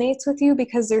resonates with you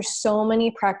because there's so many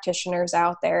practitioners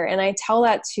out there. And I tell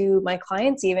that to my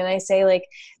clients even. I say like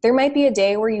there might be a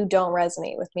day where you don't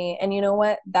resonate with me and you know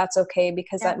what? That's okay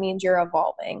because yeah, that means you're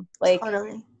evolving. Like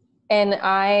totally. and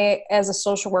I, as a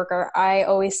social worker, I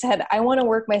always said, I want to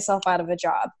work myself out of a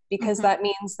job because Mm-hmm. that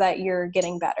means that you're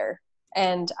getting better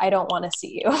and I don't want to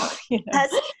see you,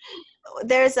 That's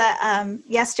there's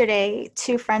yesterday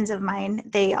 2 friends of mine,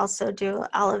 they also do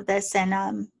all of this,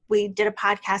 and we did a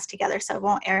podcast together, so it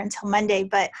won't air until Monday,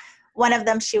 but one of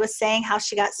them, she was saying how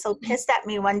she got so pissed at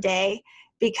me one day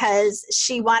because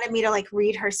she wanted me to like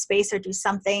read her space or do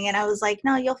something, and I was like,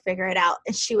 no, you'll figure it out.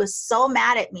 And she was so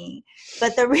mad at me,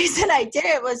 but the reason I did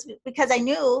it was because I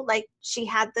knew like she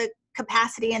had the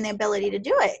capacity and the ability to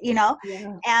do it, Yeah.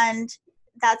 and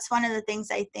that's one of the things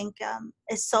I think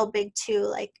is so big too.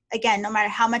 Like, again, no matter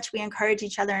how much we encourage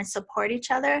each other and support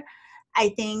each other, I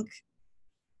think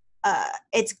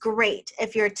it's great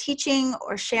if you're teaching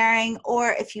or sharing,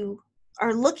 or if you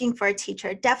are looking for a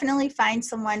teacher, definitely find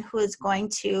someone who is going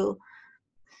to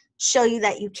show you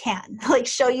that you can, like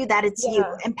show you that it's you,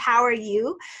 Yeah. empower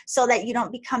you so that you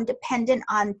don't become dependent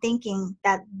on thinking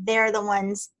that they're the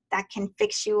ones that can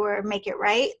fix you or make it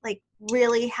right. Like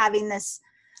really having this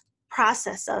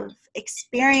process of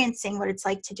experiencing what it's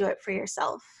like to do it for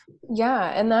yourself.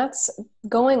 Yeah. And that's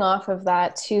going off of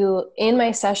that too. In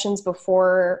my sessions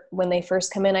before, when they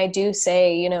first come in, I do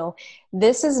say,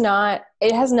 this is not,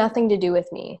 it has nothing to do with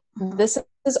me. Mm-hmm. This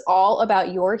is all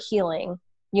about your healing.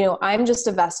 I'm just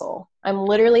a vessel. I'm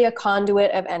literally a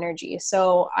conduit of energy.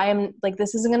 So I'm like,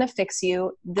 this isn't going to fix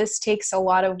you. This takes a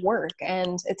lot of work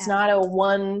and it's Yeah. not a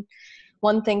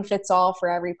one thing fits all for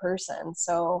every person.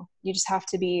 So you just have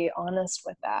to be honest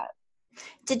with that.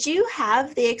 Did you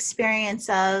have the experience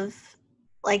of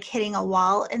like hitting a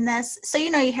wall in this? So,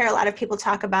 you hear a lot of people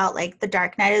talk about like the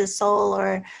dark night of the soul,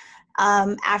 or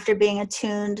after being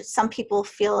attuned, some people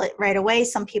feel it right away.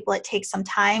 Some people it takes some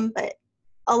time, but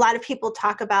a lot of people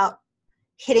talk about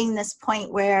hitting this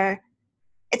point where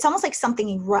it's almost like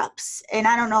something erupts. And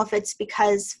I don't know if it's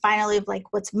because finally of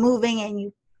like what's moving and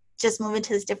you just move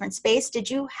into this different space. Did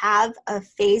you have a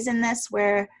phase in this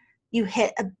where you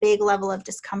hit a big level of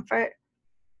discomfort?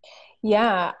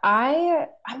 Yeah,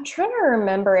 I'm trying to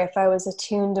remember if I was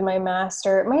attuned to my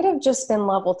master. It might have just been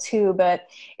level 2, but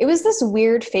it was this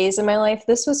weird phase in my life.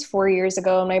 This was 4 years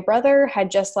ago. My brother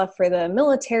had just left for the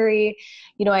military.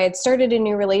 You know, I had started a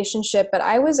new relationship, but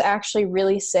I was actually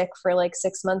really sick for like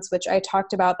 6 months, which I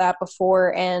talked about that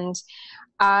before. And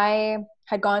I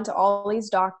had gone to all these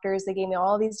doctors. They gave me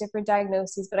all these different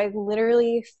diagnoses, but I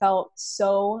literally felt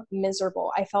so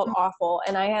miserable. I felt awful.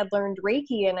 And I had learned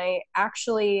Reiki, and I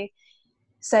actually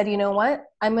said, you know what,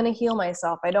 I'm going to heal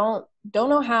myself. I don't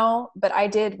know how, but I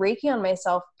did Reiki on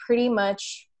myself pretty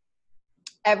much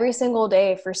every single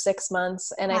day for 6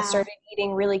 months. And I Wow. started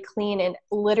eating really clean, and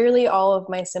literally all of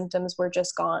my symptoms were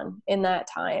just gone in that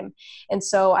time. And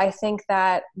so I think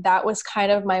that that was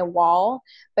kind of my wall,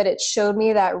 but it showed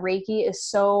me that Reiki is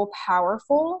so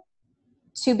powerful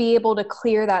to be able to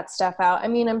clear that stuff out. I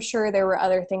mean, I'm sure there were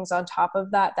other things on top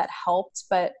of that that helped,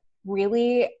 but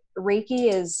really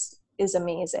Reiki is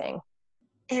amazing.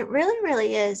 It really,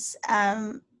 really is.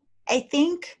 I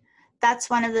think that's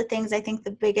one of the things, I think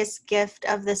the biggest gift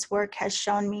of this work has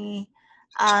shown me.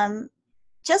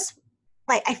 Just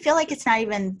like, I feel like it's not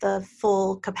even the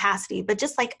full capacity, but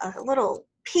just like a little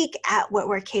peek at what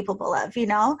we're capable of, you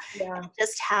know, Yeah.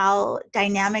 just how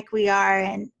dynamic we are.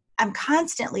 And I'm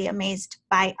constantly amazed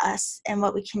by us and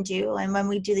what we can do. And when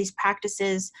we do these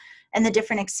practices and the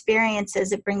different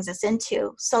experiences it brings us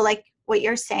into. So like what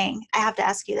you're saying, I have to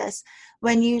ask you this.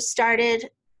 When you started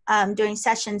doing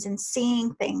sessions and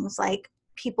seeing things like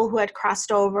people who had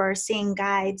crossed over, seeing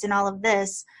guides and all of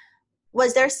this,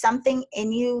 was there something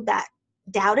in you that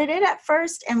doubted it at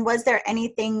first? And was there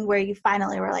anything where you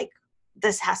finally were like,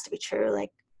 this has to be true?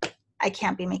 Like, I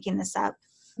can't be making this up.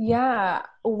 Yeah.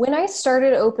 When I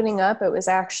started opening up, it was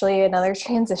actually another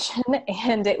transition,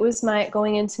 and it was my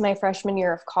going into my freshman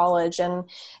year of college. And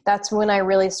that's when I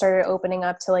really started opening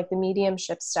up to like the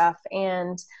mediumship stuff.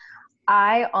 And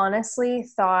I honestly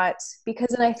thought,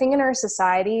 because, and I think in our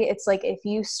society, it's like if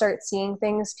you start seeing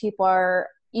things, people are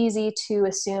easy to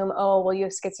assume, oh, well, you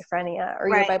have schizophrenia or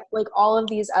you're Right. like all of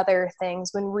these other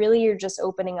things, when really you're just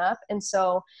opening up. And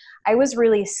so I was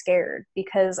really scared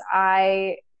because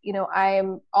I'm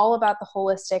all about the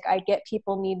holistic. I get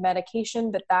people need medication,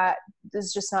 but that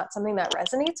is just not something that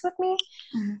resonates with me.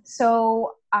 Mhm.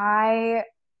 So I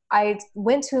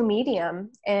went to a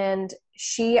medium, and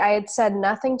I had said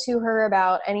nothing to her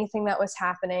about anything that was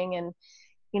happening.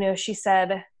 And, she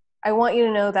said, I want you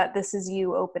to know that this is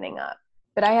you opening up.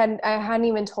 But I hadn't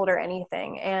even told her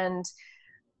anything. And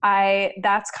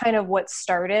that's kind of what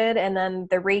started. And then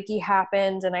the Reiki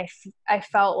happened. And I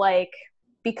felt like,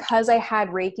 because I had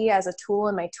Reiki as a tool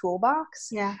in my toolbox,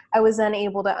 Yeah. I was then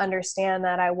able to understand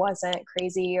that I wasn't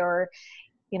crazy, or,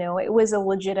 it was a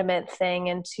legitimate thing,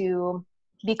 and to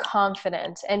be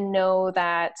confident and know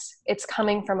that it's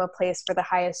coming from a place for the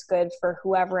highest good for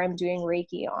whoever I'm doing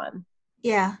Reiki on.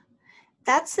 Yeah.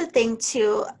 That's the thing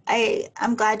too.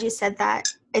 I'm glad you said that.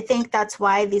 I think that's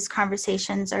why these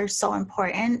conversations are so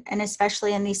important, and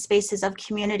especially in these spaces of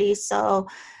community. So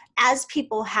as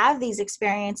people have these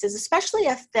experiences, especially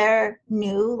if they're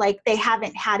new, like they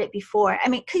haven't had it before. I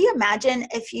mean, could you imagine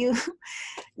if you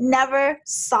never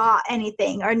saw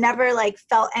anything or never like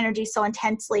felt energy so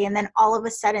intensely, and then all of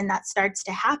a sudden that starts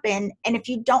to happen? And if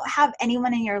you don't have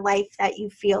anyone in your life that you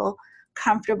feel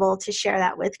comfortable to share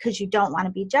that with because you don't want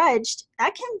to be judged,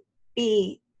 that can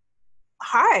be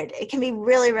hard. It can be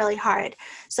really, really hard.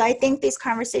 So I think these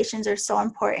conversations are so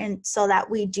important so that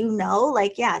we do know,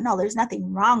 like, yeah, no, there's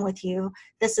nothing wrong with you.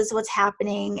 This is what's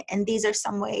happening. And these are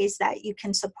some ways that you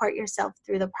can support yourself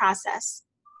through the process.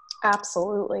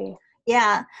 Absolutely.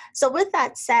 Yeah. So with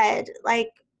that said,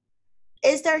 like,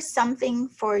 is there something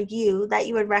for you that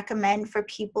you would recommend for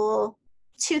people?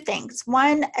 Two things.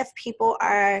 One, if people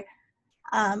are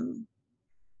um,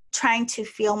 trying to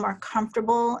feel more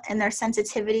comfortable in their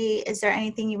sensitivity, is there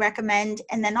anything you recommend?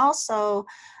 And then also,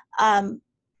 um,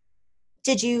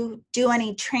 did you do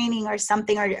any training or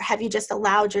something, or have you just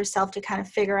allowed yourself to kind of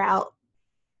figure out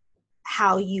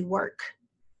how you work?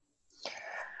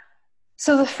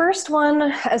 So the first one,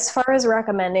 as far as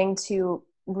recommending to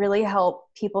really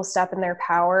help people step in their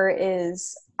power,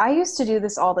 is I used to do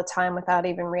this all the time without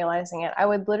even realizing it. I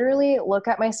would literally look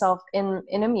at myself in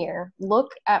a mirror,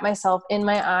 look at myself in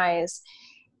my eyes,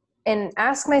 and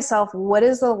ask myself, what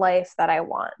is the life that I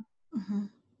want? Mm-hmm.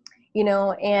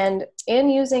 and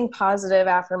using positive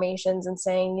affirmations and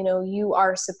saying, you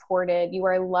are supported, you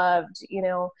are loved,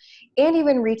 and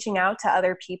even reaching out to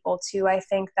other people too. I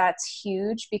think that's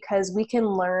huge because we can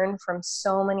learn from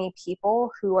so many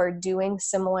people who are doing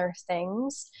similar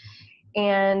things.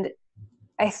 And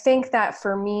I think that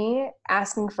for me,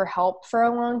 asking for help for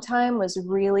a long time was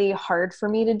really hard for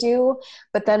me to do.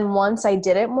 But then once I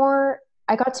did it more,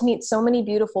 I got to meet so many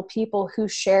beautiful people who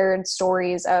shared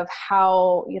stories of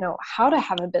how to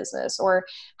have a business or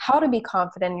how to be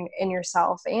confident in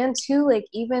yourself. And too, like,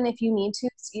 even if you need to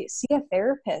see a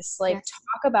therapist, like Yes.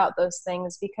 talk about those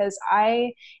things, because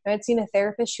I'd seen a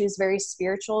therapist. She was very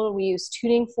spiritual. We used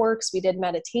tuning forks. We did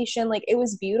meditation. Like, it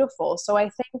was beautiful. So I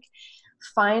think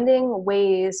finding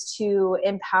ways to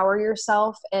empower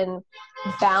yourself and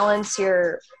balance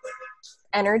your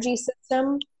energy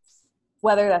system,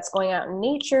 whether that's going out in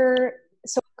nature.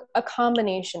 So a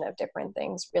combination of different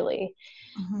things, really.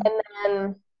 Mm-hmm. And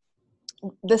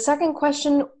then the second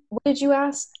question, what did you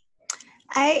ask?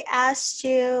 I asked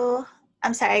you,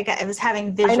 I'm sorry, I was having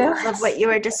I know. visuals of what you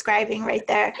were describing right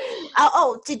there.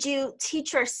 Did you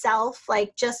teach yourself,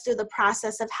 like, just through the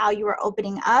process of how you were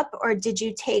opening up, or did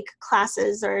you take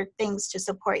classes or things to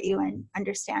support you in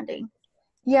understanding?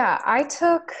 Yeah,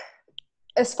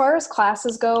 as far as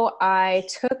classes go, I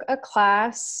took a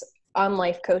class on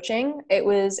life coaching. It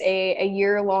was a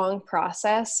year-long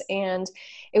process, and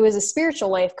it was a spiritual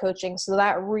life coaching. So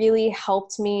that really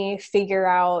helped me figure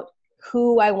out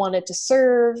who I wanted to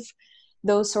serve,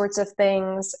 those sorts of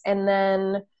things. And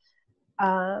then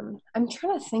I'm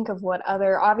trying to think of what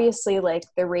other, obviously, like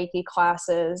the Reiki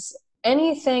classes,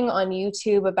 anything on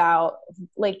YouTube about,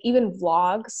 like, even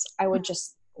vlogs, I would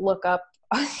just look up,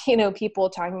 people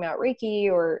talking about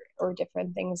Reiki or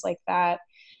different things like that.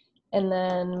 And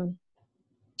then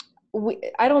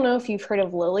I don't know if you've heard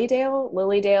of Lilydale.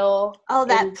 Lilydale Oh,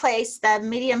 that is, place, the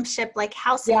mediumship, like,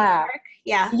 house in New yeah, York.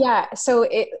 Yeah. yeah. So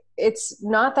it's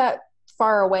not that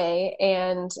far away,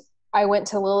 and I went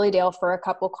to Lilydale for a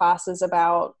couple classes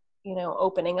about,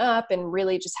 opening up and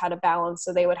really just how to balance.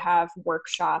 So they would have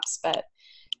workshops, but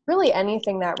really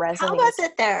anything that How resonates. was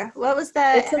it there? What was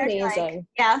the It's energy like? amazing.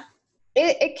 Yeah.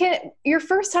 It can, your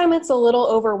first time, it's a little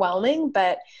overwhelming,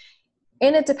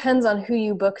 and it depends on who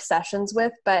you book sessions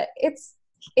with, but it's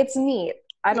neat.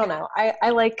 I don't know. I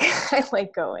like, I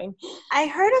like going. I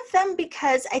heard of them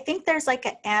because I think there's like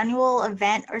an annual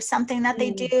event or something that they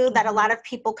do that a lot of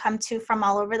people come to from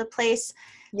all over the place.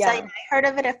 So I Yeah. heard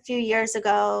of it a few years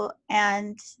ago,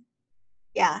 and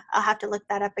yeah, I'll have to look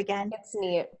that up again. It's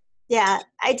neat. Yeah,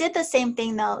 I did the same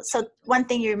thing though. So one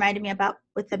thing you reminded me about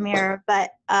with the mirror,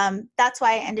 but that's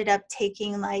why I ended up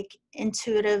taking like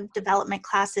intuitive development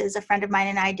classes. A friend of mine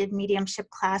and I did mediumship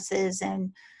classes,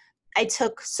 and I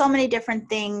took so many different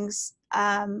things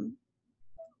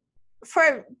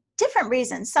for different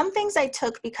reasons. Some things I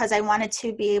took because I wanted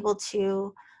to be able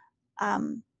to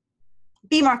um,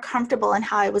 be more comfortable in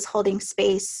how I was holding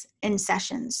space in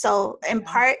sessions. So in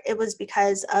part, it was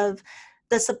because of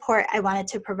the support I wanted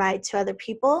to provide to other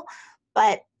people.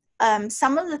 But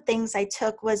some of the things I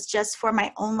took was just for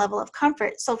my own level of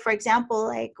comfort. So for example,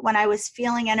 like when I was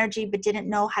feeling energy but didn't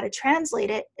know how to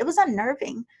translate it, it was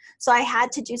unnerving. So I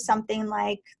had to do something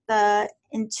like the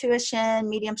intuition,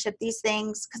 mediumship, these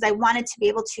things, because I wanted to be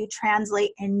able to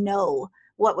translate and know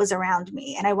what was around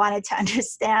me. And I wanted to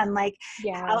understand, like,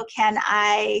 Yeah. how can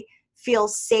I feel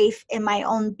safe in my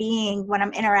own being when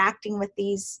I'm interacting with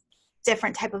these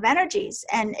different type of energies?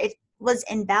 And it was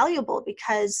invaluable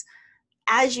because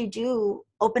as you do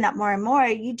open up more and more,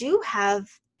 you do have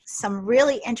some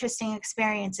really interesting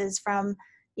experiences from,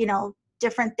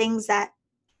 different things that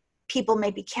people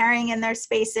may be carrying in their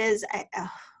spaces, a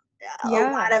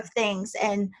lot Yeah. of things.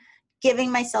 And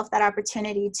giving myself that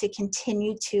opportunity to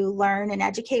continue to learn and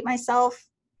educate myself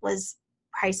was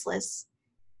priceless.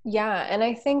 Yeah. And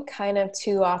I think kind of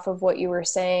too, off of what you were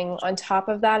saying, on top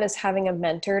of that is having a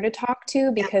mentor to talk to, Yeah.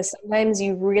 because sometimes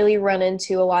you really run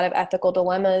into a lot of ethical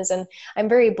dilemmas. And I'm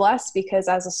very blessed because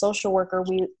as a social worker,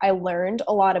 I learned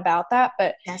a lot about that.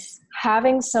 But Yes.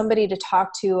 having somebody to talk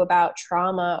to about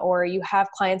trauma, or you have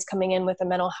clients coming in with a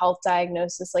mental health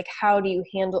diagnosis, like, how do you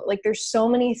handle, like, there's so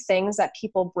many things that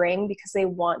people bring because they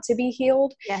want to be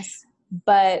healed. Yes.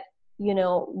 But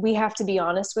we have to be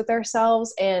honest with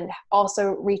ourselves, and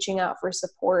also reaching out for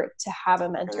support to have a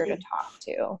mentor to Really. talk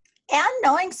to. And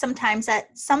knowing sometimes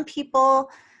that some people,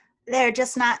 they're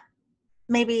just not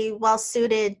maybe well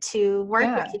suited to work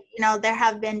with Yeah. you. There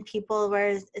have been people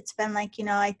where it's been like,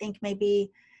 I think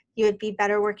maybe you would be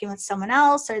better working with someone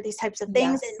else, or these types of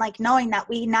things. And Yes. like knowing that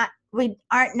we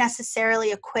aren't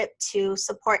necessarily equipped to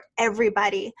support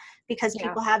everybody because Yeah.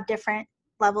 people have different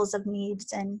levels of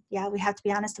needs. And yeah, we have to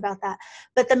be honest about that.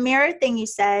 But the mirror thing you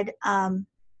said,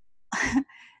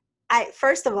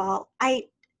 first of all, I'm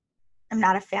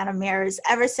not a fan of mirrors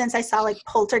ever since I saw like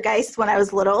Poltergeist when I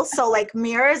was little. So like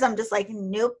mirrors, I'm just like,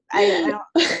 nope. I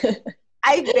don't,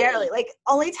 I barely, like,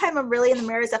 only time I'm really in the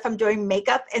mirror is if I'm doing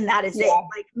makeup, and that is it.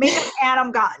 Like makeup and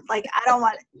I'm gone. Like I don't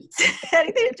want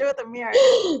anything to do with the mirror.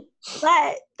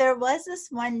 But there was this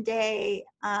one day,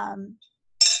 I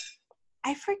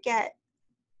forget,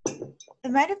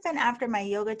 it might have been after my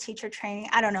yoga teacher training.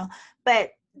 I don't know. But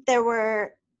there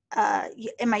were,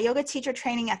 in my yoga teacher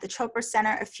training at the Chopra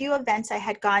Center, a few events I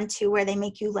had gone to where they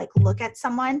make you like look at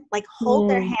someone, like hold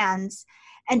their hands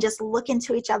and just look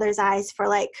into each other's eyes for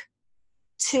like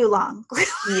too long.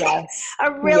 Yes.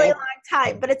 A really long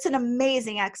time, but it's an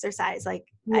amazing exercise. Like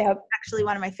actually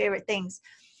one of my favorite things.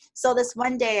 So this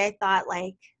one day I thought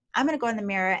like, I'm going to go in the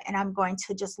mirror and I'm going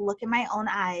to just look in my own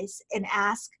eyes and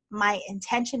ask, my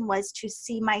intention was to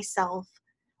see myself,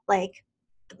 like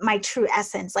my true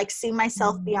essence, like see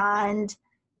myself beyond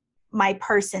my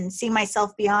person, see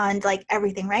myself beyond like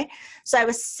everything, right? So I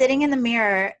was sitting in the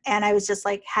mirror and I was just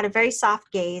like, had a very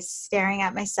soft gaze staring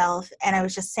at myself. And I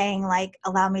was just saying like,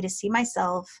 allow me to see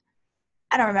myself.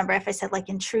 I don't remember if I said like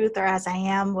in truth or as I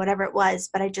am, whatever it was,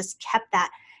 but I just kept that.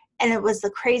 And it was the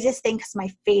craziest thing because my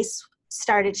face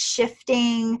started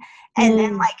shifting and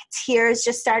then like tears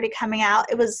just started coming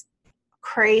out. It was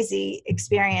crazy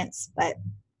experience, but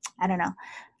I don't know.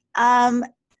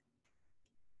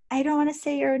 I don't want to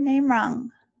say your name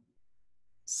wrong.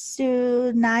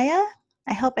 Sunaya?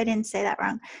 I hope I didn't say that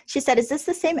wrong. She said, is this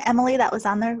the same Emily that was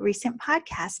on the recent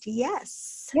podcast?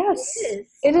 Yes. Yes.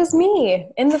 It is me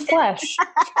in the flesh.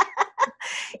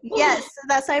 Yes. So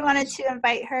that's why I wanted to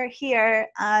invite her here,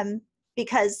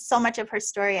 because so much of her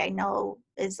story I know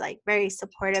is like very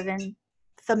supportive and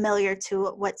familiar to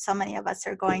what so many of us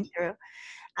are going through.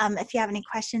 If you have any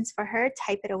questions for her,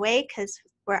 type it away because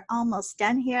we're almost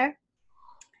done here.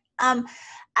 I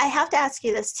have to ask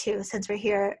you this too, since we're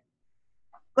here.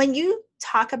 When you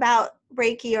talk about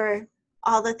Reiki or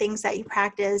all the things that you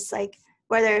practice, like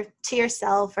whether to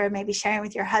yourself or maybe sharing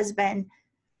with your husband,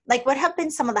 like what have been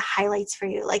some of the highlights for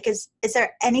you? Like, is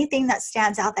there anything that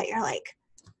stands out that you're like,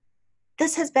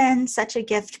 this has been such a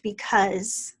gift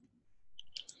because?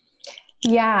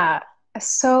 Yeah.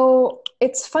 So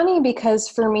it's funny because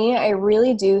for me, I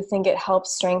really do think it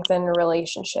helps strengthen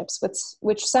relationships,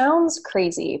 which sounds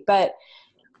crazy, but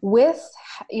with,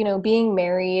 being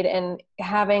married and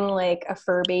having like a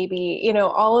fur baby,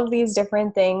 all of these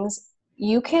different things,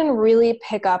 you can really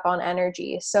pick up on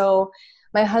energy. So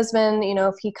my husband,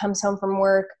 if he comes home from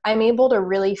work, I'm able to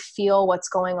really feel what's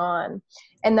going on.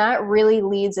 And that really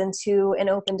leads into an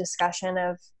open discussion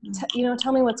of,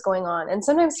 tell me what's going on. And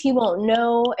sometimes he won't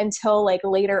know until like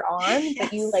later on,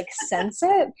 but you like sense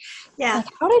it. Yeah. Like,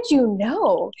 how did you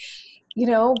know?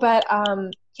 But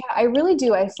yeah, I really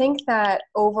do. I think that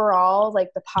overall, like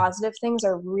the positive things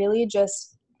are really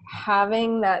just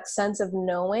having that sense of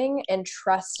knowing and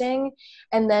trusting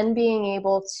and then being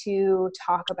able to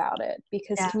talk about it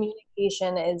because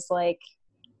communication is like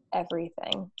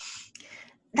everything.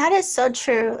 That is so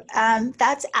true.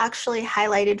 That's actually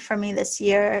highlighted for me this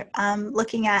year,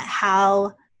 looking at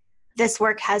how this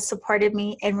work has supported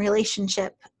me in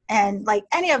relationship and like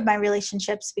any of my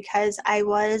relationships, because I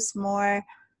was more,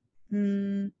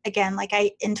 again, like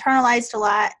I internalized a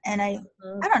lot and I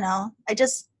don't know, I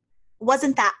just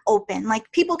wasn't that open. Like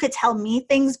people could tell me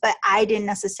things, but I didn't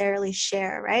necessarily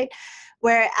share, right?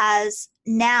 Whereas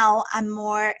now I'm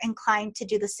more inclined to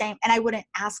do the same. And I wouldn't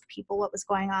ask people what was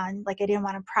going on. Like I didn't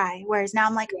want to pry. Whereas now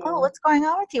I'm like, oh, what's going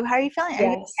on with you? How are you feeling? Are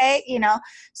you okay?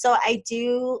 So I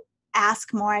do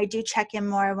ask more. I do check in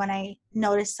more when I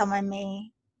notice someone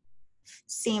may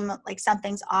seem like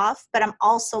something's off, but I'm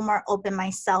also more open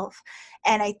myself.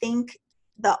 And I think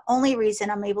the only reason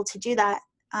I'm able to do that,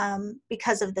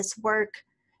 because of this work,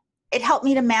 it helped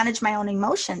me to manage my own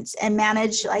emotions and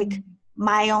manage like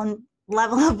my own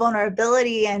level of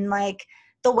vulnerability and like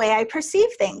the way I perceive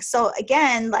things. So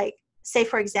again, like say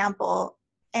for example,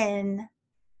 in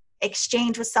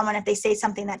exchange with someone, if they say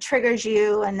something that triggers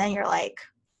you and then you're like,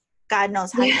 God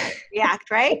knows how you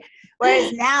react, right?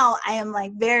 Whereas now I am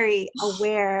like very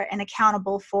aware and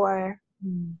accountable for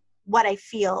what I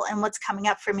feel and what's coming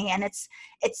up for me. And it's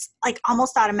like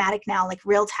almost automatic now, like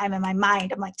real time in my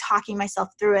mind. I'm like talking myself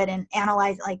through it and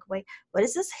analyze like, wait, what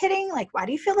is this hitting? Like, why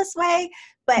do you feel this way?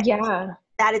 But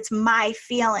that it's my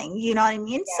feeling, you know what I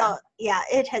mean? Yeah. So yeah,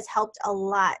 it has helped a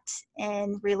lot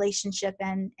in relationship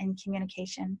and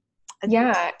communication.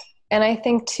 Yeah. And I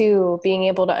think too, being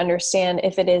able to understand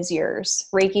if it is yours.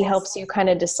 Reiki Yes. helps you kind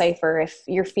of decipher if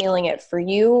you're feeling it for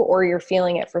you or you're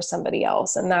feeling it for somebody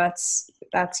else. And that's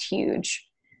huge.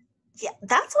 Yeah,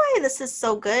 that's why this is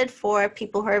so good for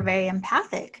people who are very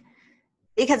empathic.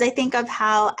 Because I think of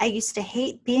how I used to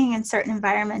hate being in certain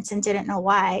environments and didn't know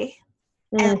why.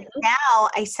 And Mm. now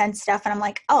I sense stuff and I'm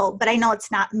like, oh, but I know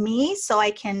it's not me, so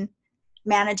I can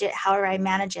manage it however I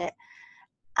manage it.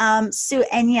 Sue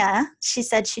Enya, she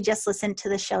said she just listened to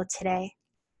the show today.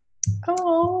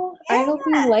 Oh, I hope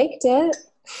you Yeah, liked it.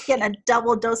 getting a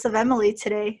double dose of Emily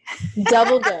today.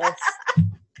 Double dose.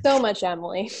 So much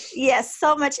Emily. Yes,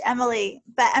 so much Emily.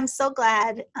 But I'm so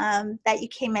glad that you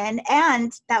came in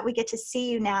and that we get to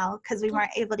see you now because we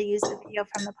weren't able to use the video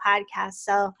from the podcast.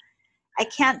 So I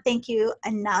can't thank you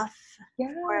enough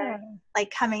for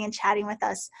like coming and chatting with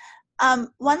us.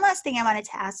 One last thing I wanted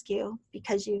to ask you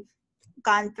because you've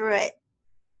gone through it.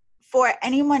 For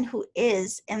anyone who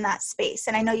is in that space,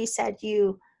 and I know you said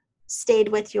you stayed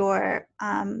with your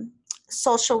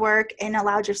social work and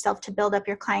allowed yourself to build up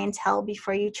your clientele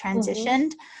before you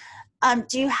transitioned.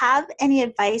 Do you have any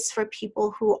advice for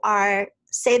people who are,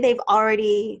 say they've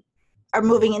already are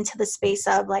moving into the space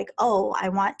of like, oh, I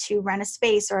want to rent a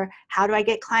space, or how do I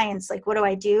get clients? Like, what do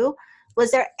I do?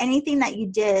 Was there anything that you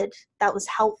did that was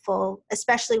helpful,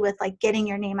 especially with like getting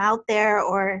your name out there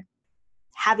or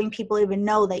having people even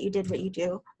know that you did what you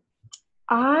do?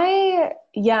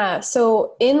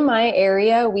 So in my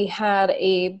area, we had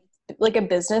a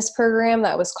business program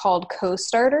that was called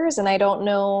Co-Starters, and I don't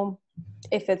know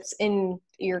if it's in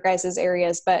your guys'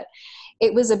 areas, but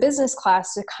it was a business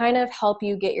class to kind of help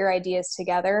you get your ideas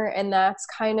together. And that's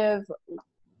kind of,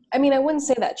 I mean, I wouldn't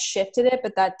say that shifted it,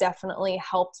 but that definitely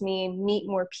helped me meet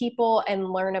more people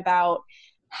and learn about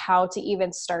how to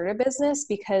even start a business,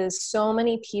 because so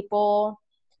many people,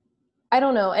 I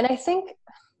don't know. And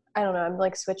I don't know, I'm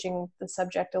like switching the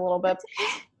subject a little bit,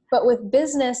 but with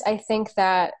business, I think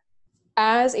that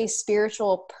as a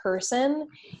spiritual person,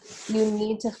 you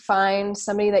need to find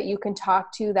somebody that you can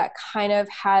talk to that kind of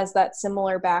has that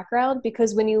similar background,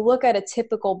 because when you look at a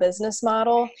typical business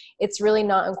model, it's really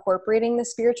not incorporating the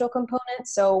spiritual component.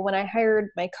 So when I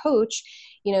hired my coach,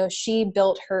 she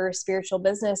built her spiritual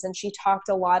business and she talked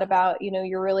a lot about,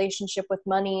 your relationship with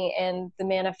money and the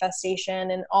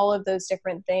manifestation and all of those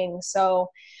different things. So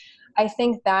I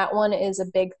think that one is a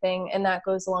big thing, and that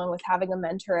goes along with having a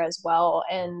mentor as well,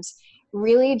 and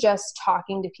really just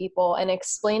talking to people and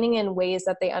explaining in ways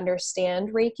that they understand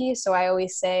Reiki. So I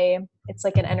always say it's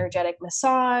like an energetic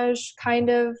massage kind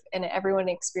of, and everyone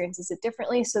experiences it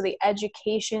differently. So the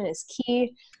education is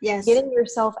key. Yes. Getting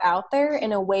yourself out there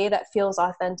in a way that feels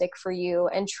authentic for you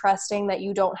and trusting that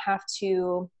you don't have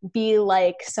to be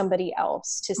like somebody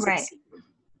else to succeed. Right.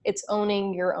 It's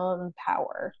owning your own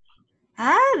power.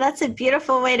 That's a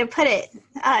beautiful way to put it.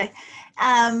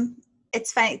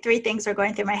 It's funny, three things are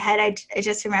going through my head. I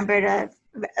just remembered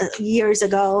years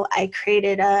ago, I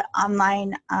created a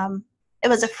online, it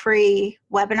was a free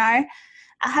webinar.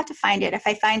 I'll have to find it. If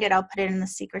I find it, I'll put it in the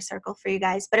secret circle for you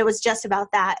guys. But it was just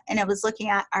about that. And it was looking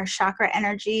at our chakra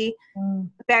energy,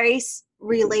 very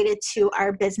related to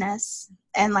our business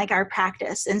and like our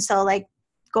practice. And so like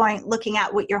looking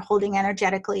at what you're holding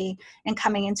energetically and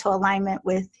coming into alignment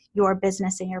with your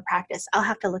business and your practice. I'll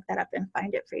have to look that up and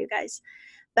find it for you guys.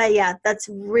 But yeah, that's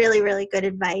really, really good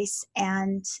advice.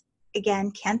 And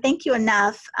again, can't thank you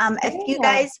enough. If you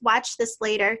guys watch this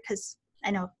later, because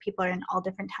I know people are in all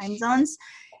different time zones,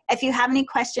 if you have any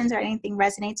questions or anything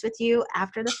resonates with you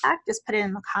after the fact, just put it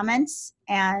in the comments.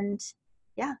 And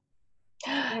yeah.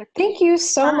 Thank you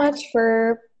so much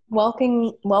for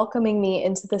welcoming me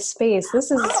into this space. This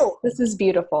is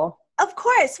beautiful. Of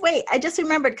course. Wait, I just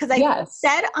remembered because I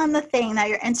said on the thing that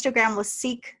your Instagram was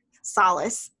Seek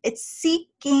Solace. It's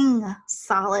Seeking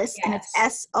Solace, and it's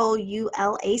SOULACE.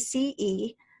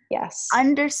 Yes.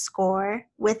 _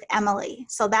 with Emily.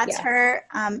 So that's her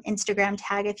Instagram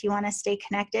tag if you want to stay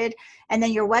connected. And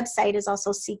then your website is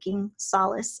also Seeking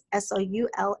Solace, SOULACE.com.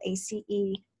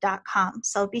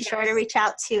 So be sure to reach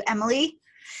out to Emily.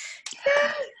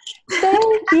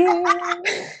 Thank you.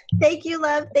 Thank you,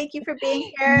 love. Thank you for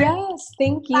being here. Yes,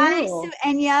 thank you. Bye, Sue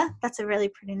Enya. That's a really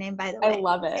pretty name, by the way. I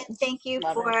love it. And thank you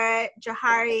for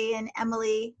Johari and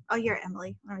Emily. Oh, you're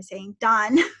Emily. What am I saying?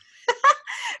 Dawn.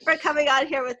 For coming on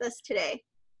here with us today.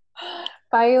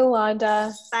 Bye,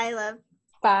 Yolanda. Bye, love.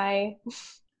 Bye.